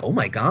floor, you're like, oh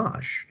my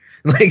gosh.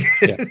 Like,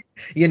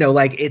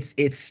 like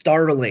it's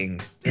startling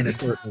in a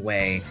certain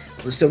way.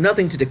 So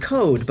nothing to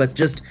decode, but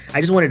I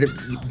just wanted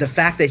the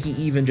fact that he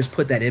even just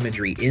put that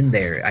imagery in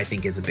there, I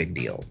think is a big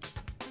deal.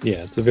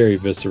 Yeah, it's a very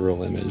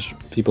visceral image.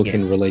 People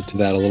can relate to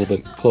that a little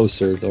bit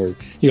closer, or,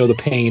 the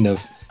pain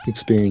of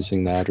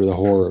experiencing that, or the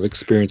horror of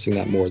experiencing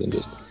that more than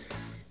just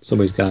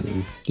somebody's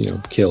gotten,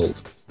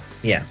 killed.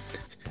 Yeah.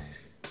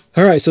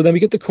 All right, so then we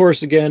get the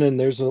chorus again, and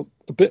there's a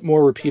bit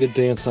more repeated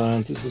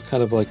dance-ons. This is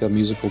kind of like a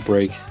musical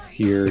break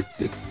here.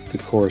 The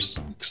chorus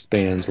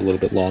expands a little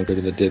bit longer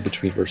than it did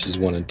between verses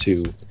 1 and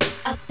 2.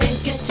 A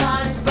bass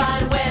guitar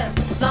inspired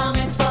with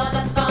longing for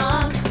the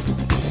funk.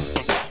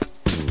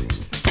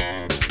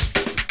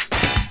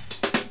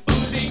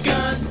 Uzi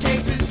gun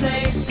takes his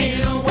place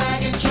in a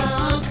wagon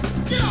trunk.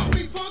 Yo,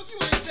 big punk,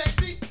 you ain't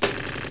sexy.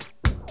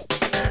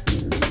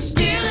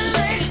 Stealing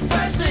ladies'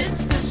 purses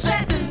and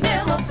setting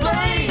them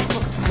aflame.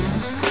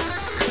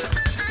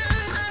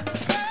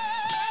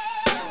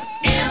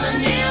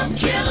 Eminem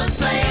killers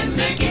playing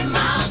Mickey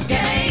Mouse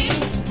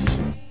games.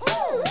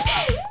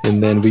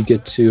 And then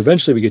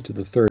eventually we get to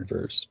the third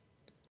verse.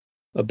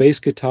 A bass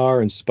guitar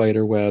and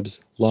spider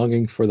webs,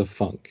 longing for the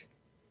funk.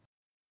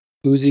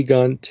 Uzi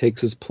gun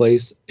takes his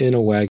place in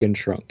a wagon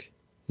trunk.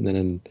 And then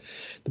in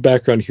the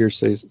background here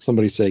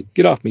somebody say,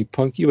 get off me,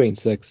 punk, you ain't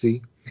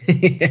sexy.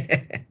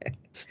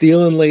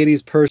 Stealing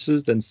ladies'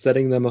 purses, then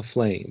setting them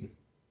aflame.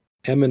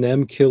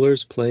 Eminem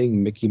killers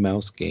playing Mickey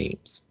Mouse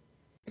games.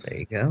 There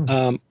you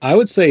go. I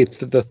would say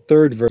the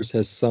third verse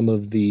has some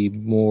of the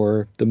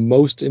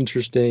most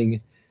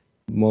interesting,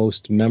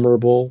 most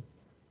memorable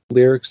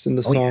lyrics in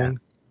the song.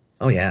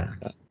 Oh yeah.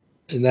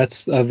 And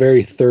that's a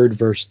very third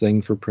verse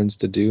thing for Prince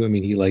to do. I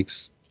mean,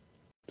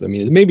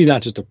 maybe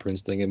not just a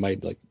Prince thing. It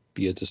might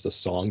be just a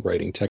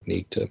songwriting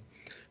technique to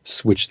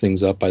switch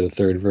things up by the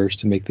third verse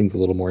to make things a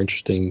little more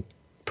interesting,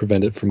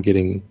 prevent it from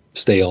getting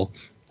stale.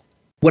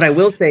 What I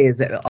will say is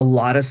that a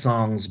lot of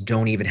songs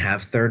don't even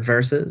have third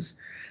verses.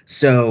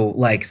 So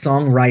like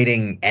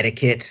songwriting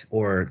etiquette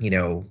or,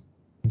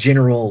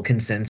 general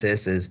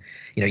consensus is,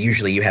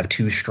 usually you have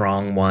two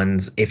strong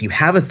ones. If you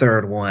have a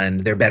third one,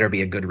 there better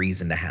be a good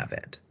reason to have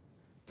it.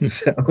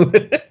 So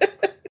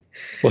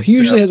well, he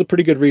usually has a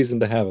pretty good reason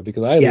to have it,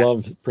 because I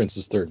love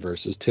Prince's third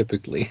verses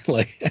typically,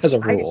 like as a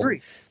rule. I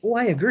agree.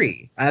 Well, I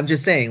agree. I'm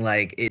just saying,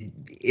 like,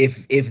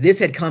 if this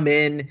had come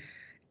in,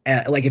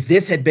 like if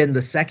this had been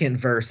the second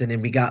verse and then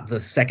we got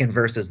the second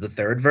verse as the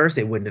third verse,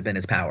 it wouldn't have been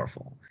as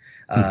powerful.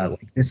 Like,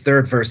 this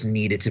third verse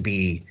needed to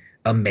be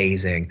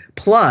amazing.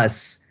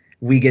 Plus,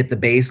 we get the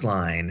bass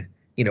line,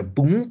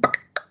 boom,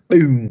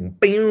 boom,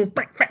 boom,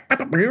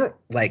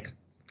 like,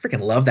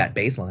 freaking love that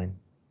bass line.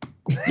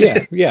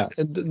 yeah.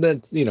 And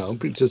that's,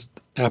 just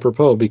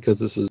apropos, because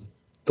this is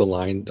the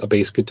line, a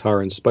bass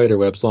guitar and spider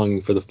webs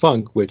longing for the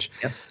funk, which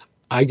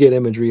I get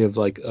imagery of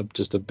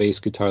just a bass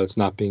guitar that's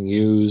not being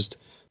used.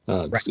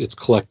 It's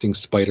collecting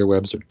spider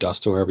webs or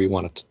dust or however you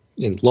want it.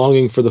 And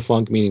longing for the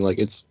funk, meaning like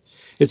it's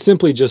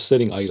simply just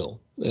sitting idle,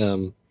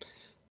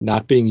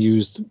 not being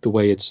used the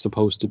way it's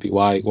supposed to be.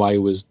 Why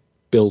it was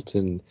built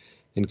and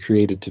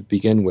created to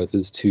begin with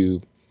is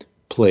to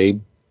play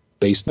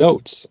bass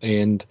notes.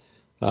 And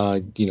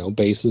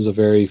Bass is a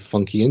very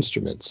funky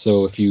instrument.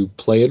 So if you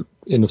play it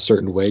in a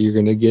certain way, you're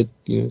going to get,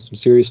 some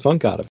serious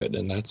funk out of it.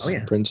 And Oh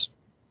yeah. Prince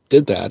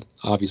did that.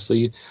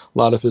 Obviously, a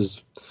lot of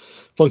his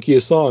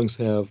funkiest songs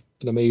have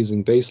an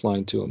amazing bass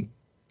line to them.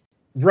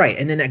 Right,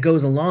 and then that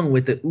goes along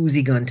with the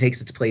Uzi gun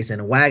takes its place in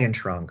a wagon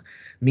trunk,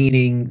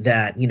 meaning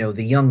that,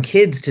 the young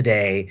kids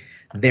today,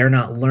 they're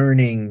not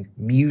learning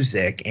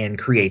music and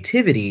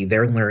creativity,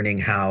 they're learning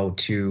how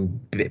to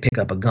pick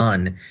up a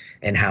gun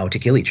and how to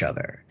kill each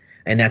other.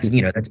 And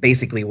that's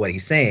basically what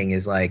he's saying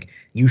is like,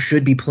 you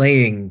should be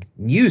playing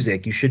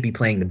music, you should be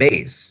playing the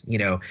bass.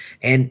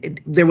 And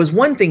there was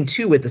one thing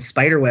too with the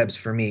Spiderwebs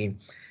for me,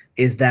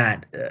 is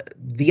that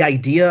the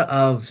idea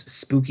of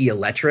spooky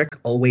electric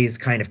always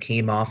kind of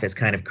came off as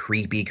kind of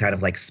creepy, kind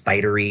of like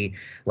spidery,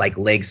 like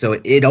legs.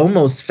 So it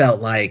almost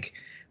felt like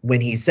when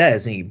he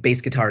says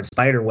bass guitar and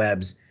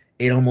spiderwebs,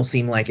 it almost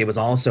seemed like it was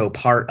also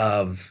part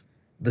of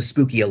the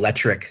spooky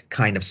electric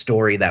kind of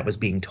story that was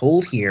being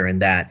told here,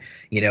 and that,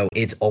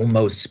 it's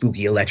almost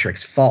spooky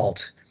electric's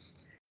fault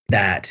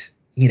that,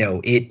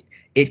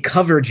 it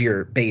covered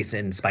your bass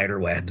in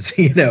spiderwebs,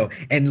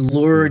 and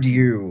lured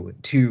you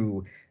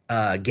to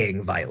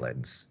gang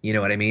violence. You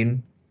know what I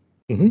mean?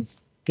 Mm-hmm.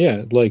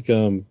 Yeah,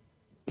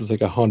 it's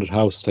like a haunted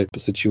house type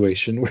of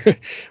situation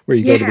where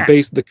you go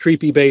to the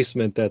creepy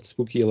basement that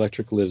Spooky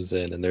Electric lives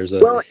in, and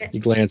you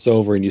glance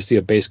over and you see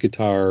a bass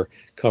guitar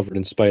covered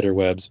in spider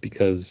webs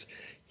because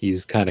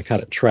he's kind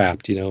of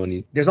trapped,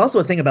 and there's also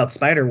a thing about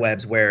spider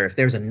webs where if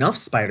there's enough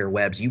spider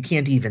webs, you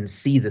can't even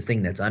see the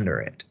thing that's under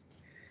it.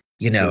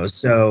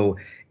 So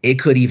it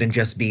could even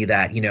just be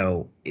that,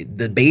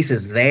 the bass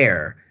is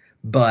there,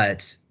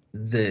 but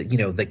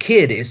the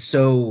kid is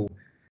so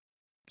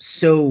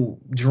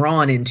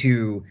drawn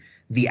into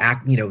the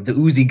act, the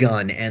Uzi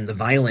gun and the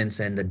violence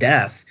and the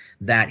death,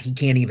 that he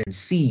can't even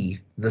see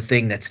the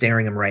thing that's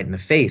staring him right in the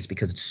face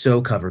because it's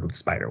so covered with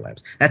spider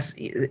webs. That's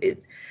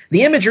it.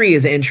 The imagery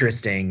is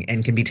interesting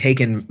and can be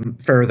taken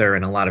further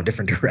in a lot of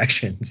different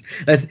directions.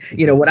 That's,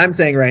 what I'm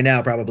saying right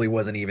now probably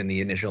wasn't even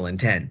the initial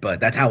intent, but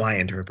that's how I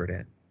interpret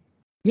it.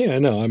 Yeah,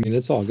 no, I mean,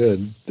 it's all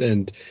good.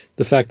 And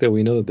the fact that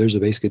we know that there's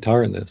a bass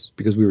guitar in this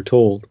because we were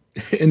told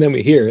and then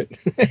we hear it.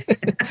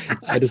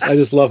 I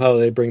just love how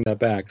they bring that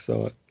back.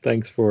 So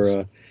thanks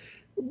for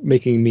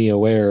making me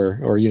aware,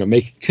 or,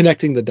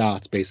 connecting the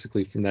dots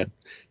basically from that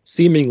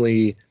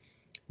seemingly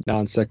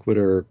non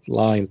sequitur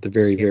line at the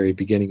very, very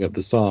beginning of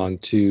the song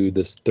to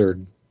this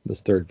third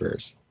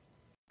verse.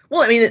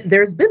 Well, I mean,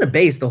 there's been a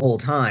bass the whole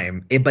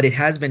time, but it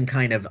has been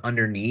kind of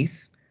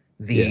underneath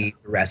the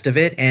rest of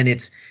it,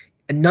 and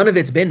none of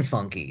it's been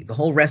funky. The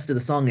whole rest of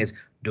the song is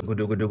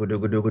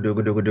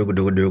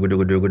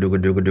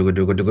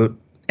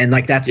and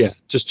like that's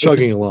just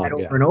chugging along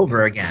over and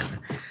over again.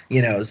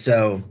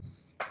 So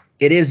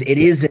it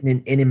is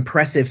an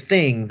impressive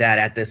thing that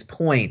at this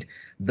point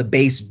the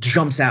bass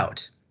jumps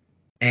out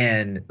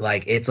and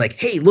like it's like,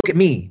 hey, look at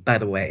me, by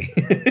the way.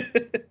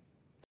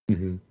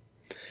 Mm-hmm.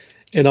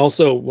 And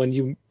also when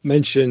you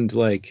mentioned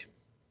like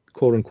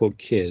quote unquote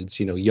kids,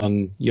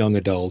 young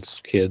adults,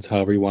 kids,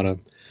 however you want to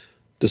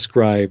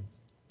describe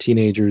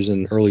teenagers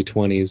in early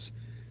 20s,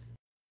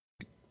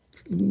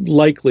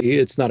 likely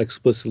it's not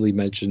explicitly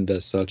mentioned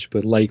as such,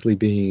 but likely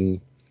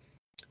being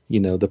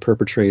the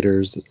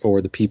perpetrators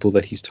or the people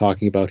that he's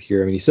talking about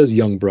here. I mean, he says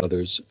young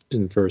brothers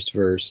in the first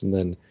verse, and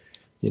then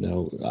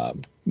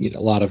a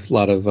lot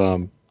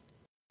of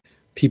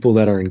people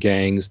that are in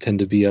gangs tend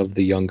to be of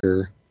the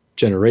younger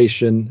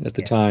generation at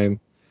the time.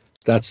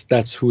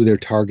 That's who they're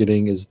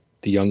targeting, is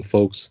the young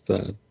folks,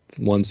 the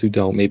ones who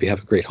don't maybe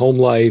have a great home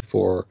life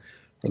or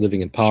are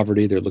living in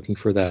poverty. They're looking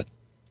for that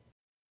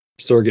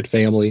surrogate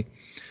family.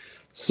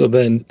 So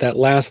then that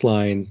last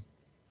line,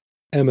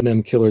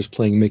 Eminem killers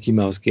playing Mickey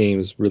Mouse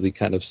games, really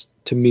kind of,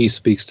 to me,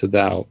 speaks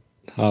to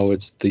how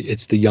it's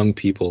the young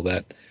people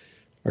that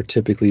are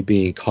typically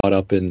being caught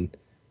up in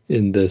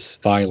this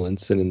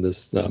violence and in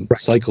this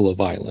cycle of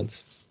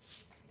violence.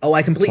 Oh,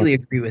 I completely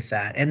agree with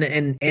that. And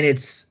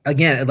it's,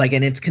 again, like,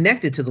 and it's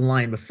connected to the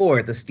line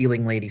before, the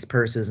stealing ladies'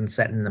 purses and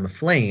setting them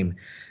aflame,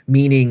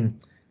 meaning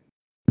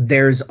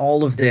there's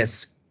all of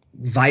this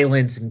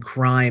violence and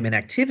crime and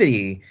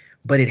activity,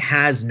 but it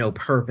has no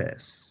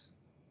purpose.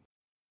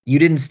 You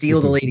didn't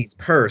steal the lady's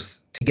purse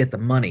to get the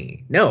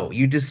money. No,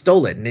 you just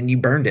stole it and then you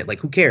burned it. Like,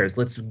 who cares?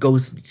 Let's go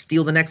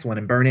steal the next one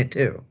and burn it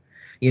too.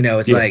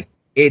 It's like,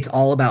 it's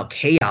all about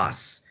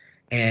chaos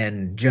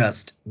and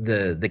just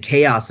the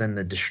chaos and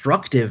the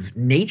destructive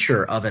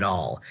nature of it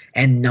all,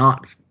 and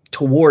not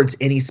towards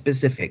any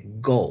specific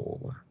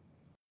goal.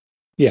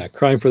 Yeah,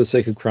 crime for the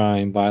sake of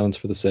crime, violence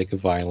for the sake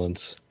of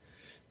violence,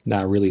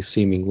 not really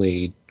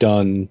seemingly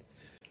done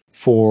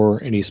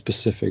for any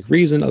specific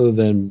reason other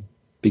than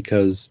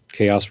because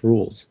chaos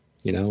rules,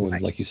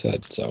 and like you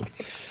said. So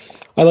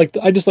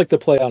I just like the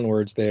play on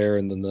words there,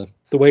 and then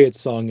the way it's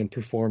sung and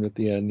performed at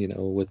the end,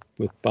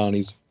 with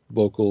Bonnie's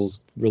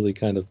vocals really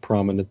kind of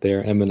prominent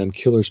there. Eminem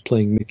killers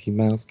playing Mickey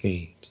Mouse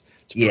games.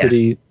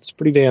 It's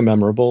pretty damn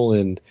memorable.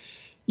 And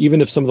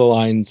even if some of the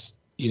lines,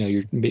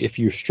 if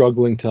you're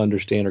struggling to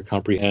understand or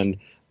comprehend,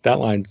 that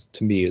line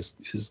to me is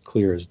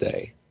clear as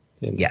day,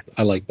 and Yes.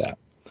 I like that.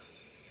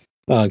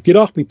 Get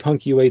off me,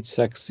 punk! You ain't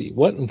sexy.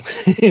 What?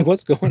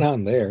 What's going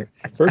on there?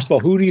 First of all,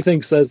 who do you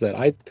think says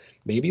that?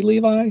 Maybe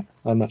Levi.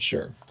 I'm not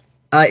sure.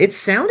 It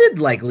sounded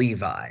like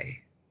Levi.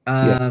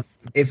 Yeah.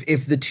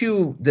 If the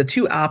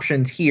two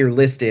options here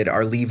listed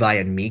are Levi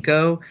and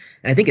Miko,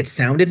 and I think it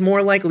sounded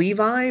more like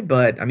Levi,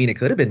 but I mean it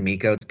could have been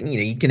Miko.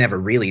 You can never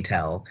really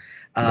tell.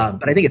 Yeah.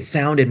 But I think it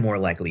sounded more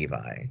like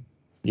Levi.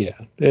 Yeah,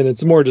 and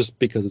it's more just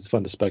because it's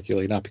fun to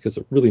speculate, not because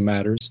it really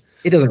matters.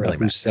 It doesn't really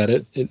Who matter. said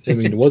it. I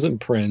mean, it wasn't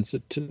Prince.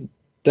 It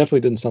definitely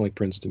didn't sound like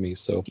Prince to me.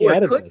 So Or yeah,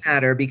 it could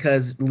matter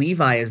because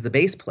Levi is the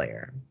bass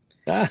player.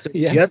 So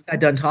we yeah. just got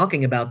done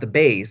talking about the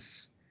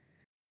bass,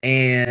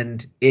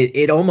 and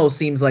it almost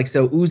seems like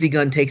so Uzi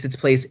Gun takes its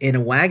place in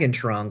a wagon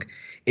trunk.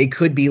 It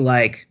could be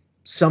like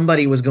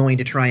somebody was going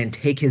to try and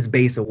take his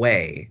bass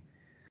away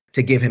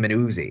to give him an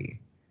Uzi.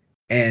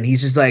 And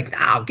he's just like,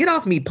 "Oh, get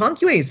off me,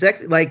 punk! You ain't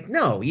sexy." Like,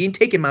 no, you ain't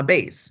taking my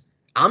bass.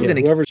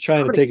 Whoever's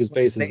trying to take his keep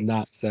bass my is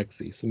not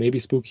sexy. So maybe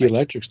Spooky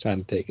Electric's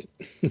trying to take it.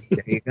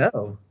 There you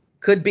go.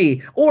 Could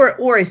be,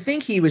 or I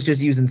think he was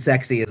just using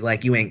 "sexy" as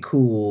like, you ain't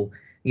cool.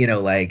 You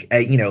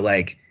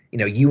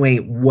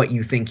ain't what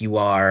you think you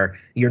are.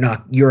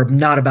 You're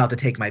not about to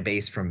take my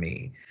bass from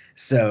me.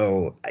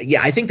 So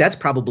yeah, I think that's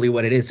probably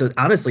what it is. So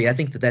honestly, I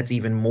think that's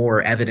even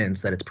more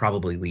evidence that it's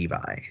probably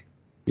Levi.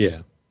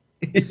 Yeah.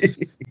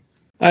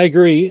 I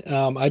agree.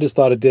 I just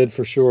thought it did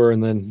for sure.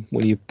 And then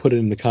when you put it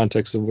in the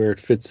context of where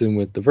it fits in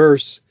with the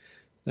verse,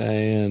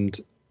 and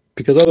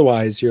because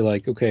otherwise you're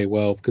like, okay,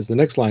 well, because the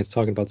next line's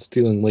talking about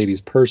stealing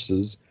ladies'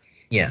 purses.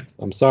 Yeah.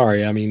 I'm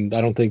sorry. I mean, I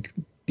don't think,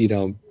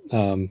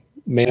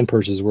 man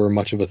purses were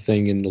much of a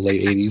thing in the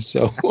late 80s.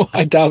 So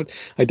I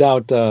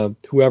doubt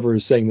whoever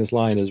is saying this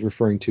line is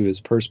referring to his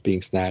purse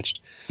being snatched.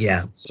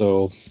 Yeah.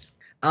 So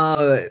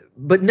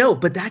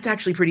but that's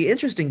actually pretty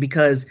interesting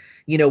because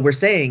we're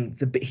saying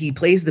he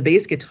plays the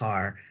bass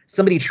guitar.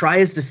 Somebody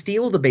tries to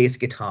steal the bass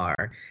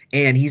guitar,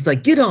 and he's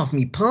like, "Get off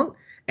me, punk!"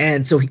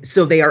 And so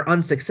they are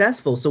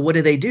unsuccessful. So what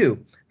do?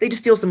 They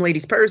just steal some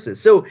ladies'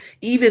 purses. So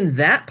even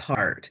that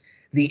part,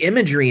 the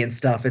imagery and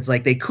stuff, it's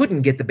like they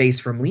couldn't get the bass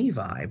from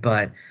Levi,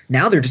 but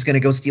now they're just going to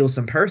go steal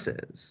some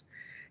purses.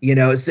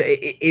 So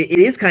it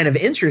is kind of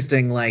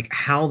interesting, like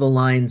how the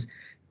lines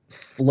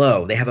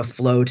flow. They have a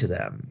flow to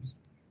them.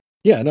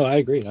 Yeah, no, I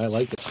agree. I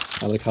like it.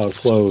 I like how it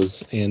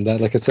flows, and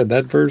that, like I said,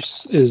 that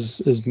verse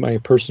is my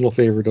personal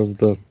favorite of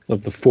the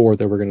four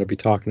that we're going to be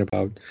talking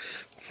about.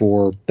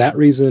 For that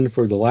reason,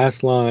 for the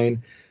last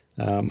line,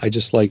 I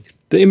just like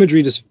the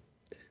imagery. Just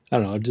I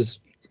don't know, it just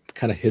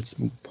kind of hits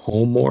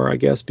home more, I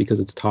guess, because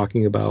it's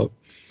talking about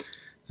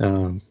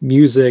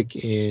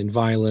music and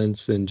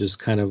violence and just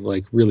kind of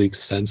like really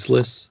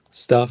senseless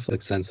stuff,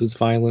 like senseless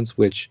violence,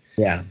 which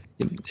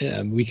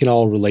we can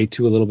all relate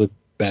to a little bit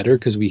better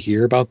because we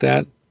hear about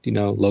that.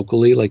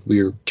 Locally, like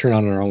we turn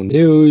on our own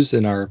news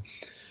and our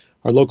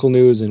local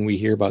news, and we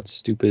hear about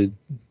stupid,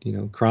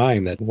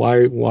 crime. That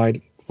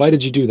why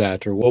did you do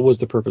that, or what was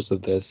the purpose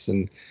of this?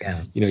 And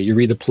you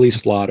read the police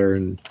blotter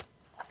and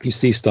you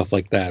see stuff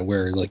like that,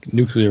 where like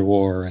nuclear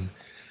war and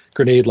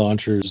grenade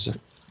launchers.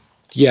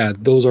 Yeah,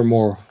 those are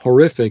more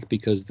horrific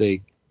because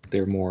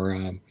they're more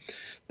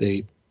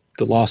the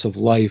loss of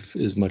life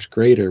is much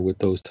greater with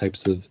those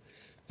types of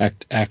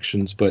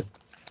actions, but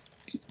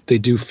they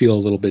do feel a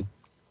little bit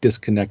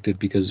disconnected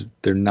because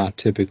they're not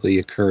typically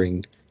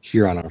occurring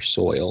here on our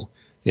soil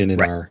and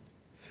in our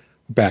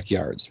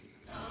backyards.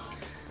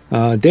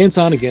 Dance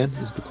On Again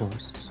is the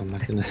chorus, so I'm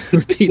not going to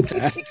repeat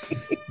that.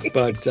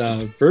 But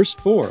verse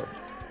 4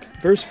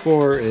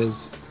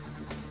 is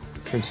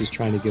Prince is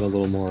trying to get a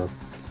little more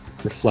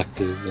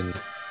reflective and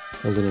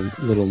a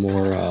little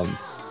more, I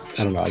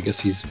don't know, I guess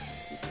he's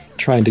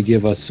trying to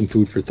give us some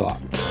food for thought.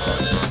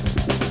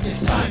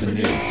 It's time for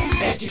new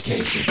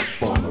education.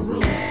 Former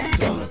rules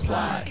don't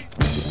apply.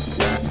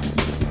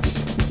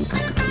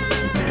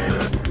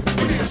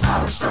 We need a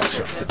power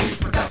structure that beats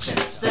production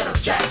instead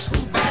of jacks who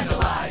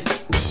vandalize.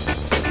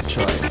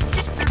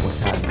 Detroit, what's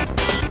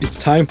happening? It's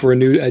time for a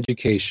new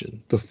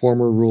education. The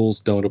former rules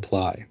don't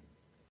apply.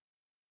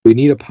 We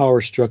need a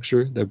power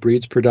structure that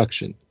breeds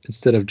production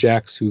instead of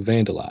jacks who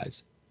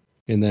vandalize.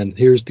 And then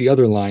here's the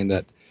other line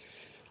that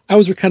I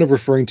was kind of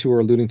referring to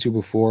or alluding to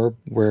before,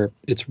 where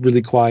it's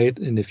really quiet,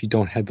 and if you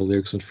don't have the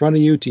lyrics in front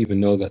of you to even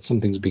know that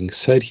something's being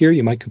said here,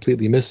 you might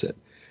completely miss it.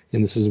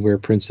 And this is where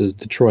Prince is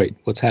Detroit.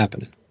 What's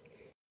happening?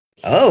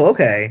 Oh,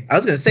 okay. I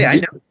was going to say,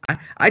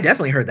 I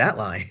definitely heard that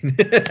line.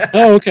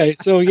 Oh, okay.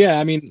 So yeah,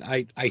 I mean,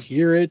 I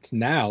hear it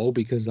now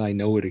because I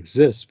know it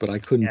exists, but I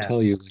couldn't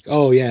tell you, like,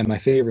 oh yeah, my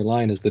favorite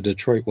line is the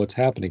Detroit What's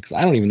Happening, because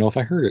I don't even know if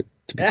I heard it,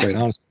 to be quite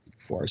honest with you,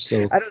 before.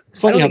 So it's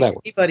funny how that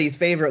works. Anybody's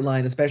favorite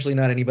line, especially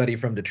not anybody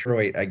from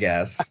Detroit, I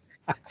guess.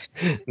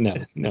 No,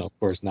 of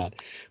course not.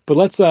 But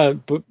let's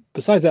but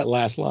besides that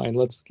last line,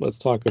 let's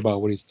talk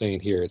about what he's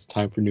saying here. It's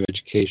time for new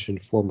education.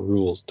 Former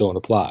rules don't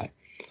apply.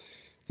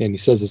 And he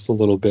says this a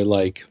little bit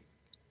like,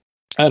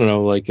 I don't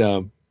know, like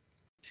in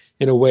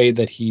a way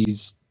that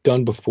he's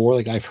done before.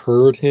 Like I've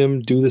heard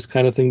him do this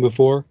kind of thing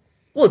before.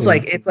 Well, it's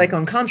Mm. like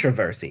on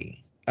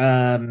Controversy.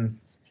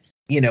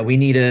 We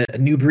need a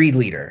new breed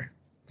leader,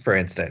 for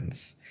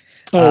instance.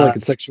 Oh, Uh, like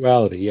in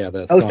Sexuality, yeah,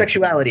 that oh, song.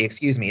 Sexuality,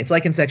 excuse me. It's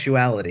like in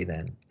Sexuality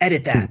then.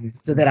 Edit that Mhm.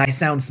 so that I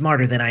sound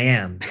smarter than I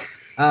am.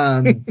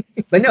 Um,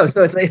 but no,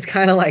 so it's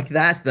kind of like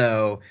that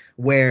though,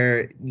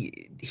 where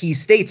he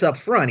states up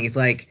front, he's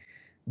like,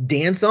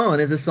 Dance On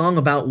is a song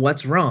about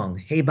what's wrong.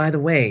 Hey, by the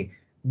way,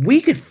 we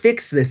could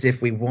fix this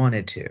if we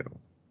wanted to.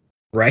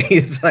 Right?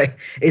 It's like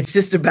it's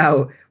just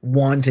about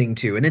wanting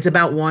to, and it's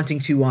about wanting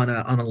to on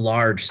a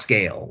large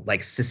scale,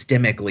 like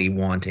systemically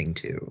wanting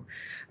to.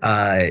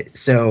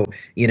 So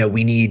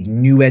we need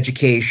new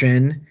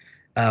education.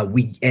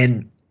 We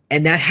and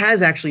that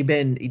has actually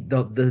been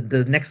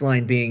the next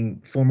line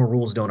being formal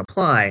rules don't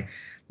apply.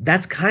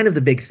 That's kind of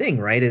the big thing,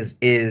 right?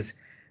 Is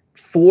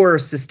for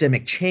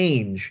systemic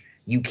change,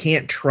 you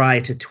can't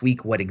try to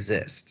tweak what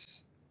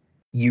exists.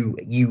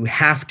 You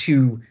have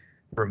to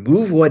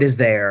remove what is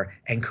there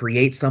and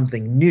create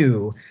something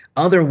new.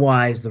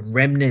 Otherwise, the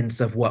remnants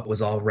of what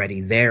was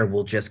already there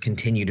will just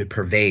continue to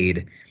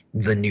pervade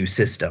the new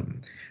system.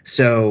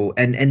 So,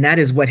 and that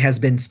is what has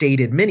been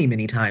stated many,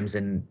 many times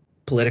in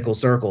political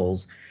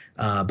circles.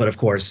 But of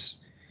course,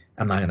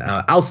 I'm not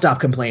gonna. I'll stop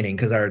complaining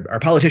because our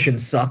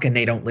politicians suck and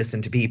they don't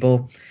listen to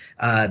people.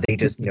 They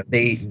just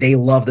they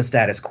love the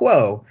status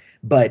quo.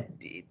 But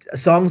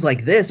songs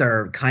like this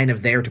are kind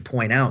of there to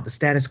point out the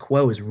status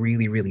quo is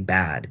really, really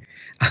bad.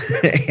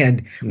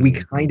 And we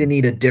Mhm. kind of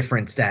need a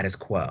different status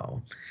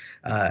quo.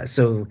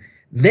 So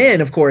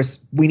then, of course,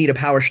 we need a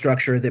power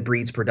structure that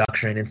breeds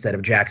production instead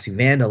of jacks who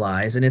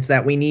vandalize, and it's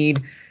that we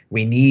need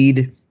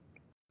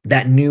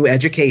that new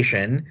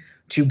education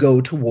to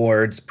go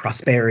towards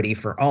prosperity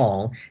for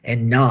all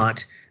and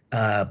not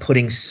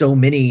putting so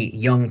many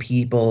young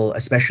people,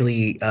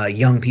 especially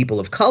young people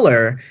of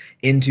color,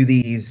 into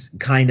these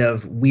kind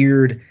of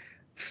weird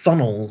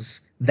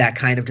funnels that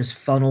kind of just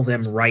funnel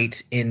them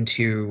right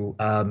into,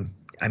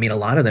 I mean, a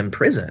lot of them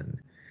prison.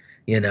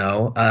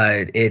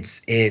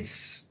 It's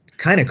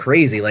kind of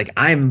crazy. Like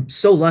I'm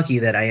so lucky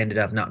that I ended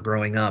up not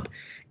growing up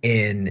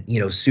in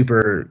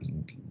super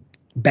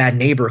bad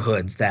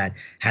neighborhoods that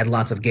had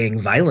lots of gang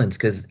violence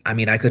because I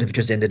mean I could have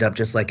just ended up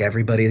just like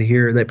everybody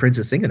here that Prince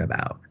is singing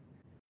about.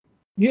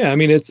 Yeah, I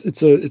mean it's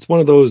one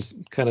of those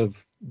kind of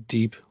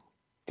deep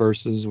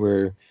verses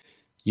where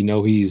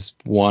he's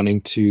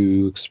wanting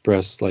to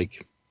express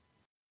like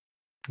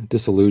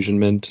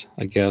disillusionment,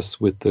 I guess,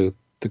 with the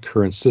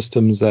current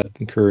systems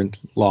and current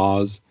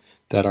laws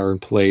that are in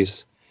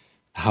place,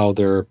 how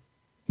they're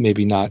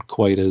maybe not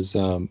quite as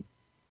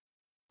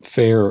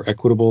fair or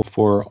equitable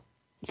for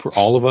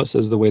all of us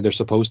as the way they're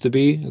supposed to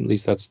be. At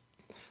least that's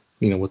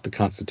what the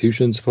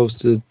Constitution's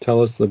supposed to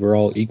tell us, that we're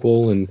all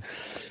equal,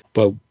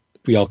 but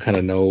we all kind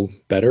of know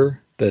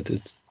better that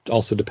it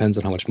also depends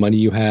on how much money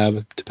you have,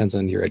 it depends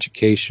on your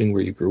education,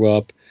 where you grew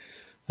up.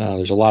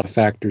 There's a lot of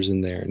factors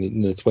in there,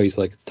 and that's why he's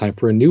like, it's time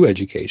for a new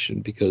education,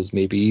 because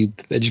maybe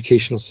the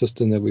educational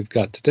system that we've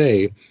got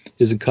today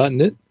isn't cutting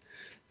it,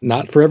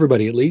 not for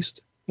everybody at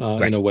least, in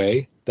Right. a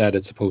way that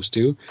it's supposed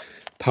to.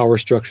 Power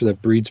structure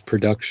that breeds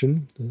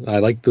production. I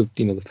like the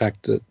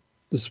fact that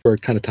this is where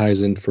it kind of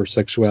ties in for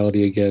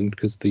Sexuality again,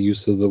 because the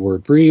use of the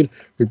word breed,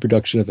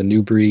 reproduction of a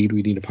new breed.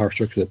 We need a power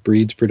structure that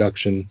breeds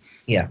production.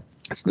 Yeah.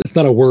 It's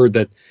not a word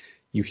that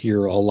you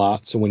hear a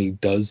lot. So when he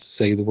does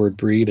say the word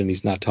breed, and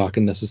he's not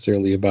talking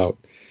necessarily about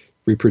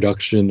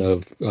reproduction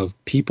of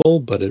people,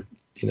 but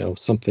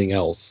something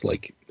else,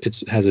 like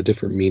it has a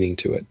different meaning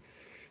to it.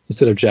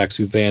 Instead of jacks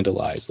who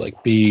vandalize,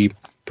 like be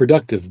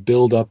productive,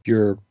 build up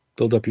your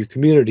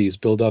communities,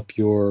 build up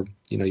your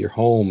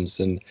homes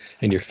and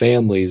your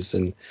families,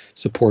 and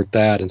support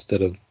that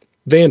instead of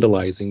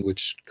vandalizing,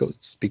 which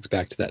speaks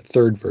back to that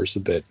third verse a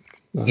bit.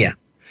 Yeah.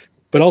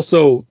 But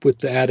also with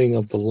the adding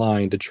of the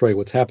line Detroit,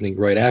 what's happening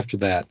right after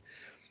that,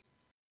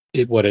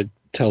 what it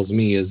tells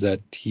me is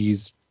that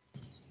he's,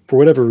 for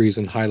whatever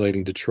reason,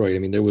 highlighting Detroit. I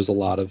mean, there's a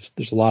lot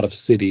of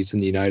cities in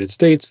the United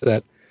States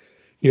that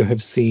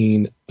have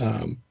seen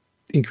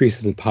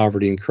increases in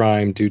poverty and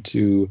crime due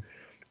to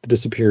the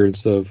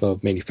disappearance of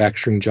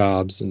manufacturing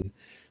jobs, and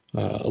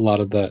a lot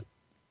of that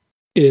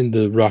in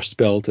the Rust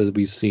Belt, as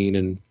we've seen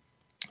in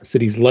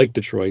cities like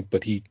Detroit.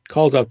 But he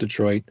calls out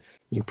Detroit.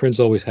 I mean, Prince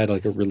always had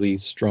like a really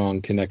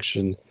strong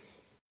connection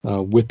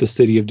with the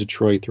city of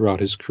Detroit throughout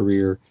his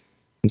career,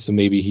 and so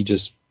maybe he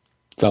just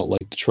felt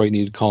like Detroit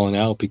needed calling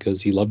out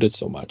because he loved it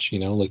so much.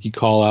 Like you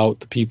call out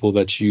the people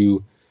that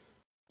you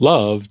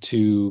love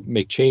to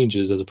make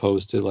changes, as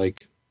opposed to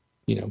like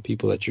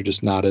people that you're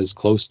just not as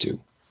close to.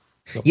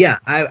 So Yeah,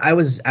 I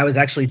was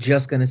actually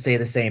just gonna say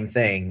the same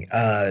thing.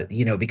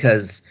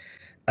 Because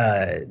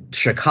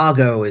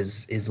Chicago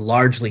is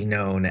largely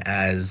known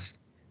as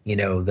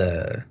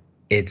the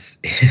it's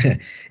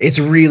it's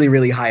really,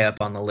 really high up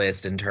on the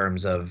list in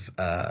terms of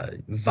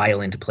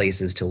violent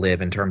places to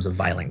live, in terms of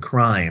violent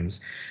crimes.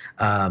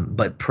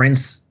 But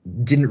Prince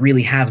didn't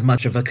really have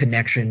much of a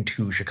connection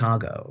to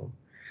Chicago,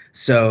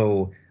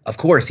 so of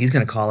course he's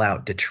going to call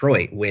out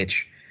Detroit,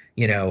 which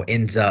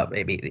ends up,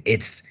 I mean,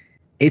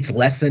 it's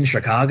less than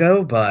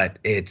Chicago, but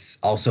it's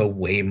also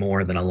way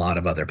more than a lot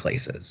of other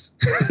places.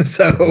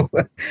 So,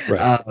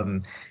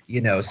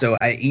 Right. so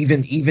I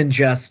even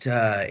just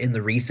in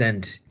the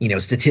recent,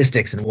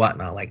 statistics and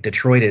whatnot, like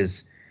Detroit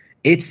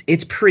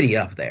it's pretty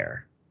up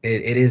there.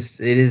 It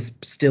is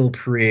still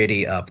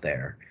pretty up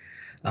there,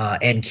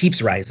 and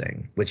keeps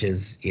rising, which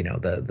is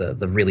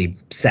the really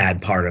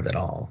sad part of it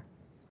all.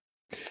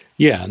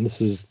 Yeah, and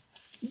this is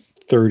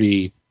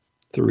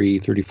 33,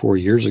 34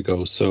 years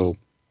ago, so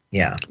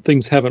Yeah.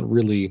 things haven't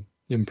really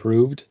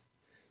improved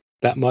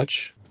that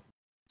much.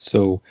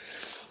 So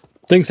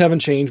things haven't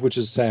changed, which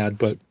is sad,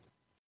 but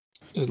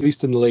at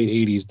least in the late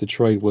 80s,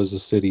 Detroit was a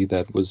city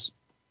that was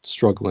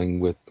struggling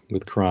with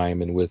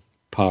crime and with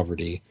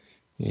poverty.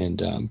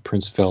 And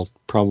Prince felt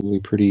probably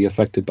pretty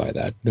affected by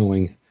that,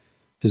 knowing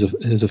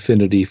his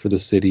affinity for the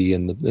city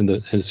and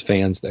his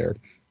fans there.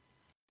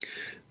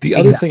 The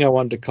other Exactly. thing I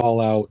wanted to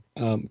call out,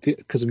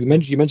 because you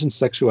mentioned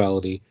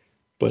sexuality,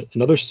 but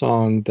another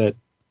song that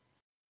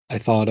I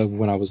thought of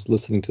when I was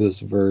listening to this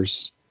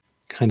verse,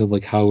 kind of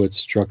like how it's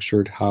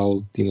structured,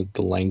 how the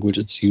language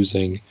it's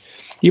using,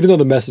 even though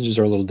the messages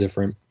are a little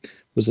different,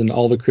 was in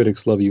All the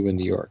Critics Love You in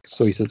New York.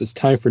 So he said, "It's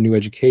time for new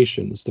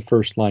education." It's the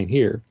first line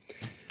here.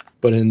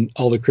 But in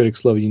All the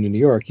Critics Love You in New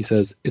York, he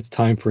says, "It's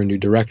time for a new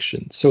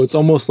direction." So it's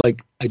almost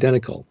like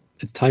identical.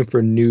 It's time for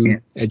a new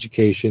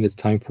education. It's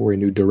time for a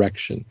new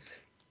direction.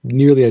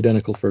 Nearly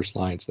identical first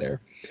lines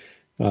there.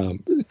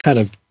 Kind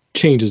of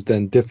changes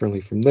then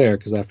differently from there,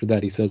 because after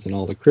that he says in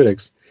All the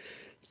Critics,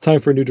 "It's time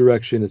for a new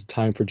direction. It's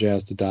time for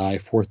jazz to die.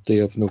 Fourth day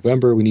of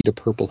November, we need a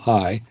purple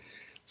high."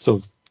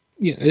 So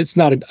it's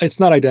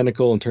not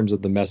identical in terms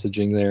of the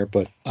messaging there,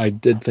 but I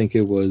did think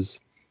it was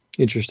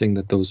interesting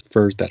that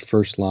that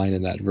first line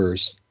in that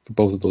verse,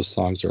 both of those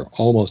songs are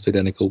almost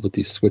identical with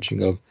the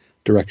switching of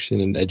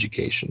direction and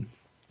education.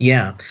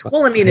 Yeah. So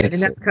Well, I mean, I and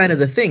had to that's kind of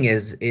the thing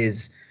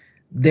is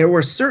there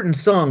were certain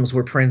songs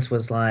where Prince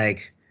was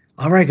like,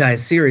 "All right,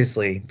 guys,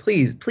 seriously,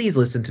 please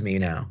listen to me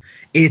now."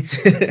 It's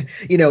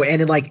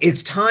and like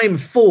 "It's time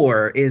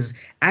for" is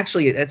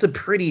actually that's a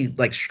pretty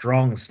like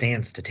strong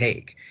stance to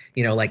take.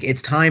 Like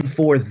 "It's time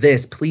for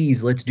this,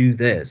 please, let's do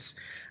this."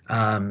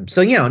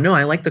 So yeah, no,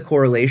 I like the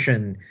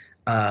correlation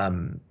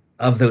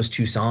of those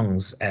two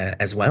songs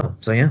as well.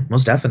 So yeah,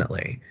 most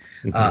definitely.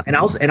 Mhm. And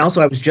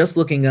also, I was just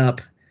looking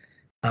up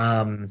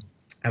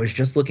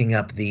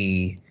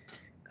the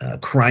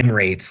crime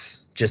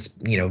rates, just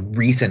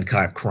recent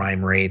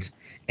crime rates,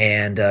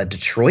 and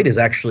Detroit is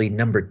actually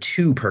number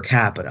 2 per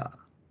capita.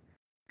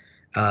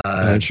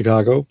 In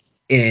Chicago.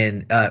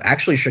 In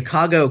actually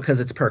Chicago, because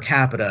it's per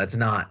capita, it's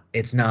not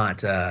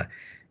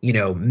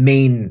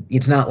main.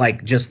 It's not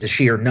like just the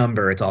sheer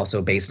number. It's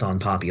also based on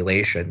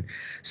population.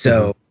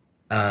 So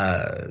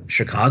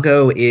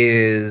Chicago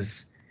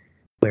is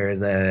where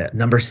the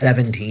number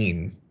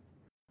 17.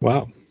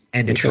 Wow.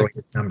 And Okay. Detroit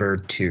is number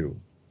 2.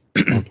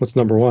 What's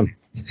number 1?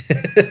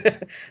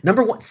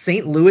 Number 1,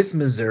 St. Louis,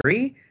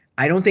 Missouri.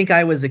 I don't think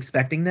I was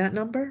expecting that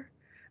number,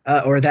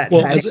 or that.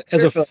 Well, that as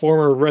answer, a but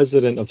former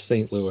resident of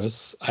St.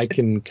 Louis, I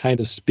can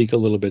kind of speak a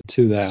little bit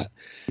to that.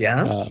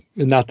 yeah,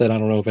 Not that I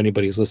don't know if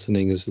anybody's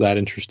listening is that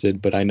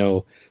interested, but I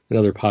know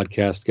another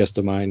podcast guest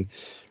of mine,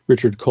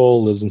 Richard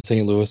Cole, lives in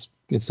St. Louis,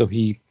 and so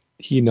he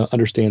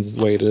understands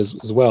the way it is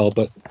as well.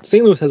 But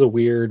St. Louis has a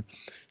weird,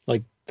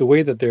 like the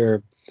way that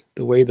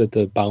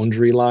the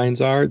boundary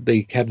lines are.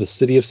 They have the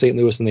city of St.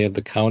 Louis and they have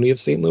the county of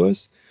St.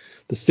 Louis.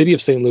 The city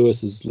of St.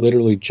 Louis is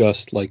literally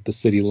just like the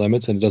city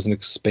limits, and it doesn't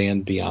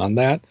expand beyond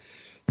that.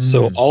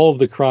 So all of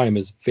the crime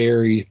is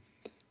very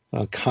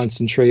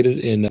concentrated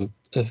in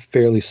a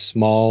fairly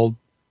small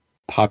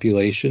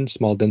population,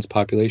 small dense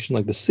population.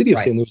 Like the city of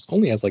right. St. Louis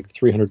only has like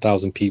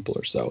 300,000 people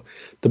or so.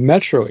 The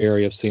metro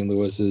area of St.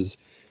 Louis is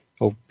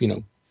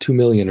 2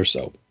 million or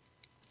so.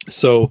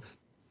 So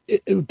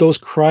those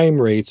crime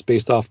rates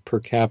based off per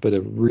capita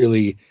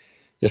really,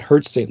 it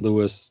hurts St.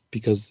 Louis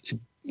because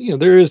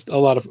there is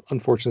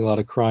unfortunately a lot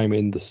of crime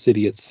in the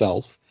city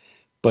itself,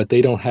 but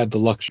they don't have the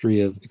luxury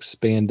of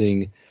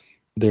expanding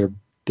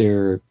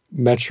their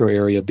metro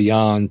area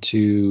beyond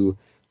to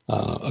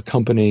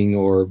accompanying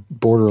or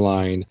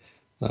borderline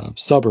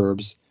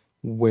suburbs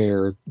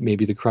where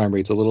maybe the crime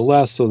rate's a little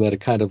less, so that it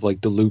kind of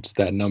like dilutes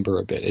that number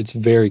a bit. It's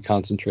very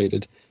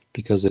concentrated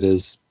because it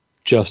is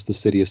just the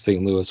city of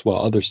St. Louis, while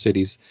other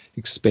cities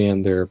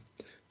expand their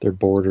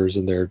borders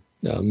and their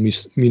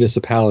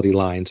municipality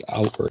lines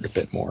outward a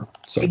bit more.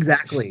 So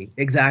Exactly.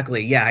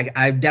 Yeah,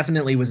 I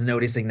definitely was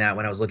noticing that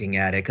when I was looking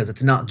at it, because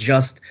it's not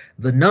just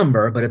the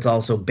number, but it's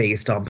also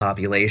based on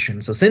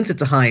population. So since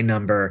it's a high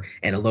number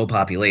and a low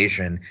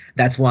population,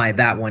 that's why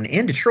that one,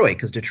 and Detroit,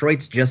 because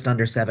Detroit's just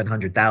under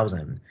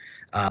 700,000,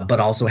 but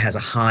also has a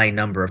high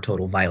number of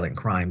total violent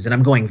crimes. And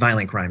I'm going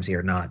violent crimes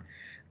here, not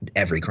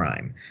every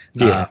crime.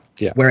 yeah.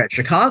 Whereas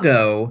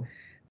Chicago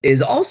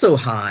is also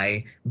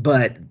high,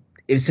 but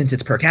since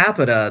it's per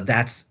capita,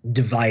 that's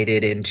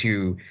divided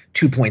into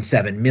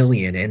 2.7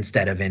 million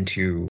instead of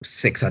into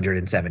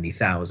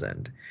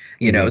 670,000.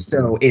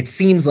 So it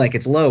seems like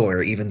it's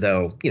lower, even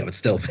though it's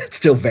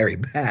still very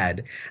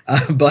bad.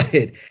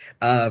 But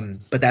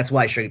that's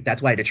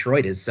why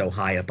Detroit is so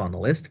high up on the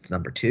list. It's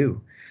number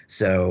 2.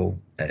 So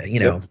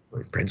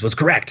Prince was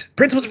correct.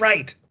 Prince was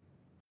right.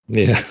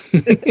 Yeah.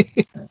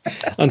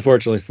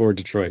 Unfortunately for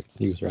Detroit,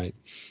 he was right.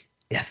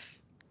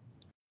 Yes.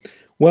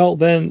 Well,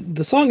 then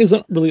the song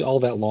isn't really all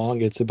that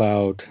long. It's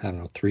about, I don't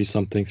know, 3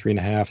 and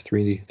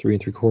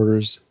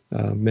 3/4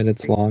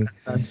 minutes long.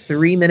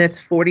 3 minutes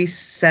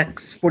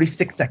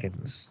 46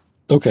 seconds.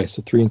 Okay,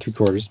 so 3 and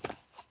 3/4.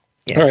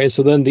 Yeah. All right,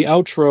 so then the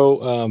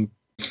outro,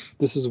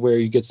 this is where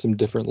you get some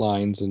different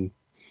lines, and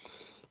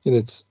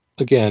it's,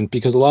 again,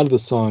 because a lot of the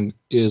song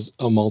is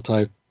a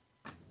multi-voice,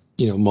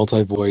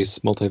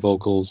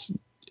 multi-vocals.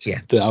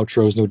 Yeah. The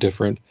outro is no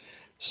different.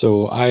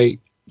 So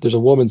there's a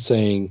woman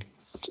saying,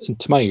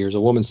 to my ears,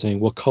 a woman saying,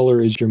 "What color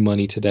is your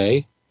money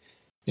today?"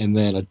 And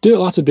then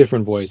lots of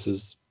different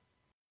voices,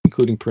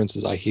 including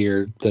Prince's, I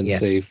hear then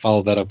say,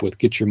 follow that up with,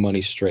 "Get your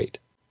money straight."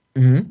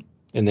 Mm-hmm.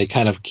 And they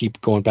kind of keep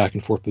going back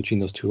and forth between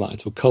those two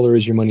lines. What color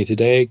is your money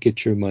today?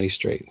 Get your money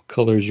straight. What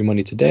color is your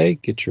money today?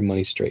 Get your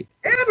money straight.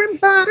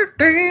 Everybody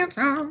dance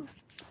on.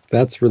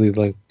 That's really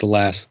like the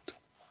last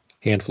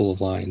handful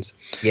of lines.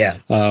 Yeah.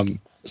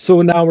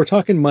 So now we're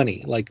talking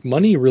money. Like,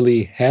 money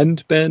really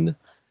hadn't been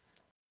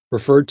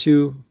referred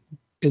to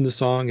in the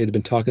song. It had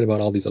been talking about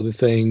all these other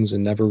things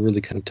and never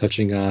really kind of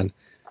touching on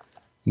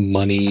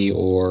money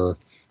or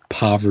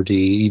poverty,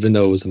 even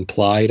though it was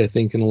implied, I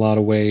think, in a lot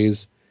of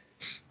ways.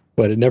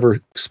 But it never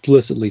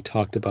explicitly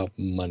talked about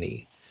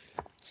money.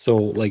 So,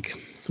 like,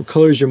 what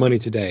color is your money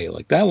today?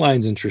 Like, that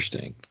line's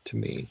interesting to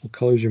me. What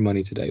color is your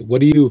money today?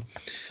 Do you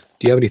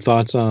have any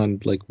thoughts on,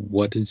 like,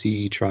 what is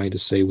he trying to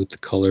say with the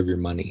color of your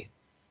money?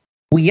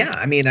 Well, yeah,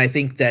 I mean, I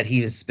think that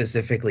he is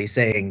specifically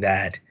saying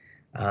that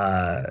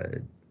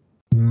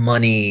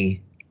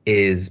money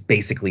is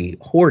basically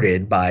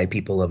hoarded by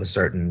people of a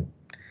certain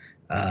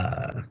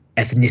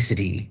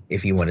ethnicity,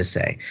 if you want to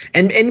say,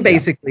 and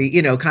basically,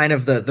 kind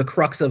of the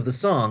crux of the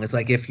song is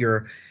like, if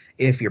you're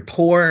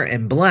poor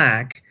and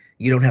black,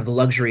 you don't have the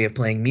luxury of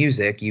playing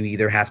music. You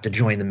either have to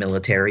join the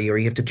military or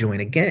you have to join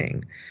a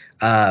gang.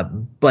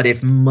 But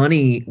if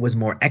money was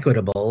more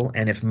equitable,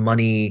 and if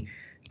money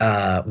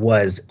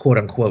was quote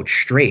unquote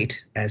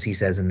straight, as he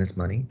says in this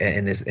thing,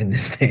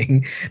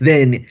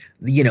 then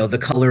the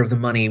color of the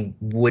money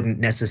wouldn't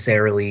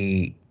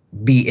necessarily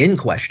be in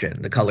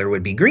question. The color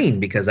would be green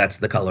because that's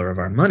the color of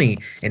our money,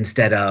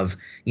 instead of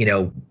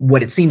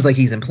what it seems like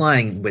he's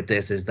implying with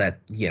this is that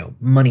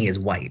money is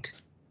white,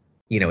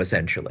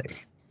 essentially.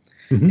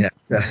 Mm-hmm. Yeah,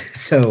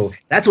 so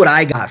that's what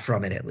I got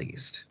from it, at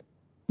least.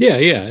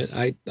 Yeah,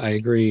 I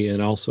agree,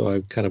 and also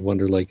I kind of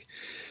wonder, like,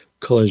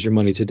 color is your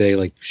money today?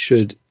 Like,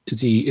 is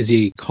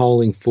he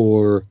calling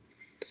for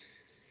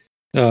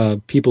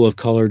people of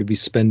color to be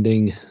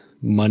spending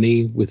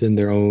money within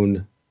their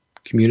own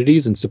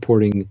communities and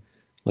supporting,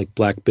 like,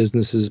 black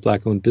businesses,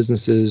 black-owned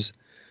businesses?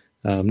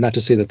 Not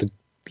to say that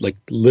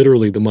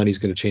literally the money's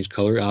going to change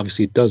color.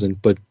 Obviously, it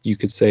doesn't. But you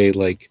could say,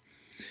 like,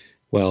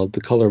 well,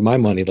 the color of my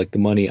money, like the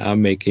money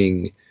I'm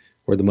making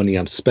or the money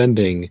I'm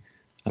spending,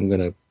 I'm going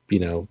to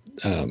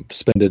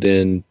spend it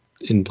in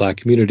black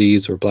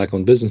communities or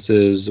black-owned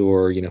businesses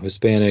or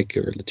Hispanic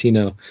or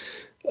Latino,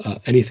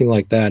 anything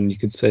like that. And you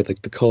could say,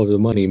 like, the color of the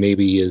money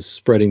maybe is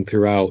spreading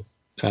throughout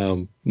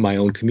my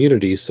own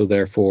community, so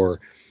therefore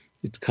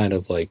it's kind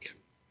of like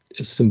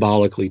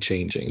symbolically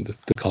changing the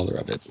color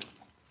of it.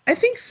 I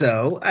think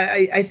so.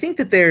 I think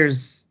that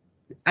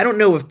I don't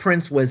know if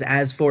Prince was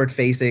as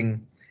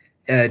forward-facing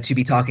to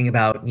be talking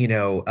about,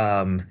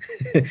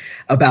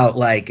 about,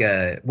 like,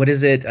 what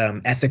is it,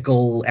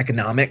 ethical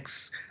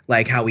economics,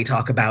 like how we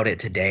talk about it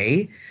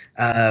today.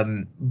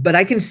 But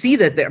I can see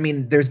that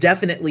there's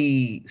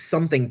definitely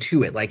something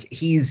to it. Like,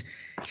 he's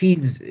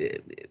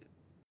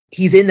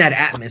in that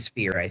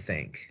atmosphere, I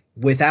think,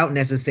 without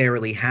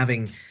necessarily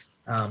having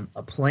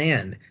a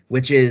plan,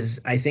 which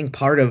is, I think,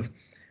 part of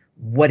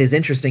what is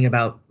interesting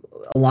about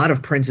a lot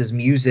of Prince's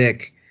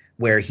music,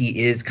 where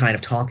he is kind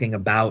of talking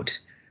about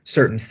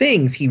certain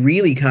things. He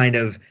really kind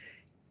of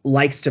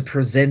likes to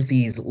present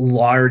these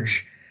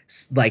larger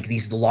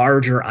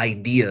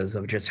ideas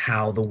of just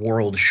how the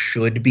world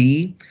should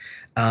be,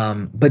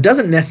 but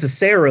doesn't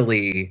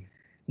necessarily,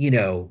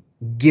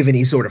 give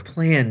any sort of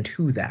plan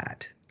to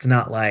that. It's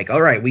not like,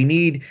 all right, we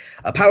need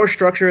a power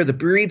structure that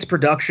breeds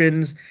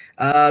productions,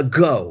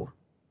 go.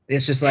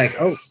 It's just like,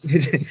 oh,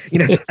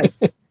 it's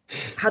like,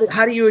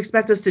 how do you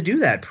expect us to do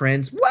that,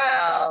 Prince?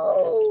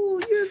 Well,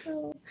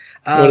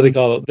 what do they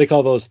call it? They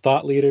call those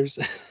thought leaders.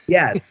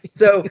 Yes.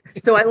 So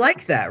I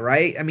like that,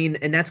 right? I mean,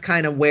 and that's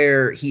kind of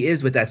where he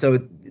is with that. So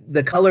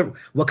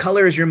what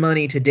color is your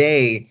money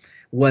today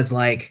was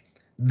like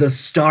the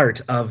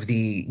start of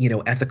the,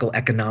 ethical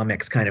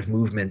economics kind of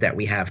movement that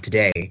we have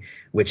today,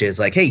 which is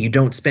like, hey, you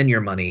don't spend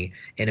your money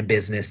in a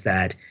business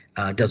that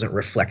doesn't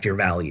reflect your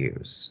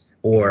values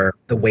or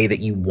the way that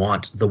you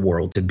want the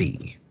world to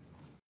be.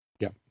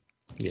 Yeah.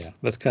 Yeah,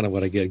 that's kind of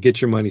what I get. Get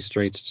your money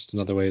straight. It's just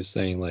another way of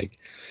saying like,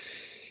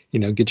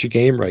 get your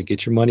game right,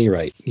 get your money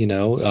right.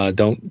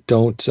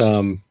 Don't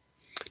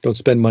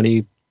spend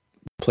money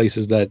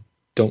places that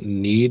don't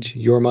need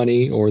your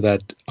money or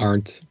that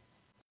aren't,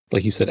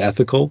 like you said,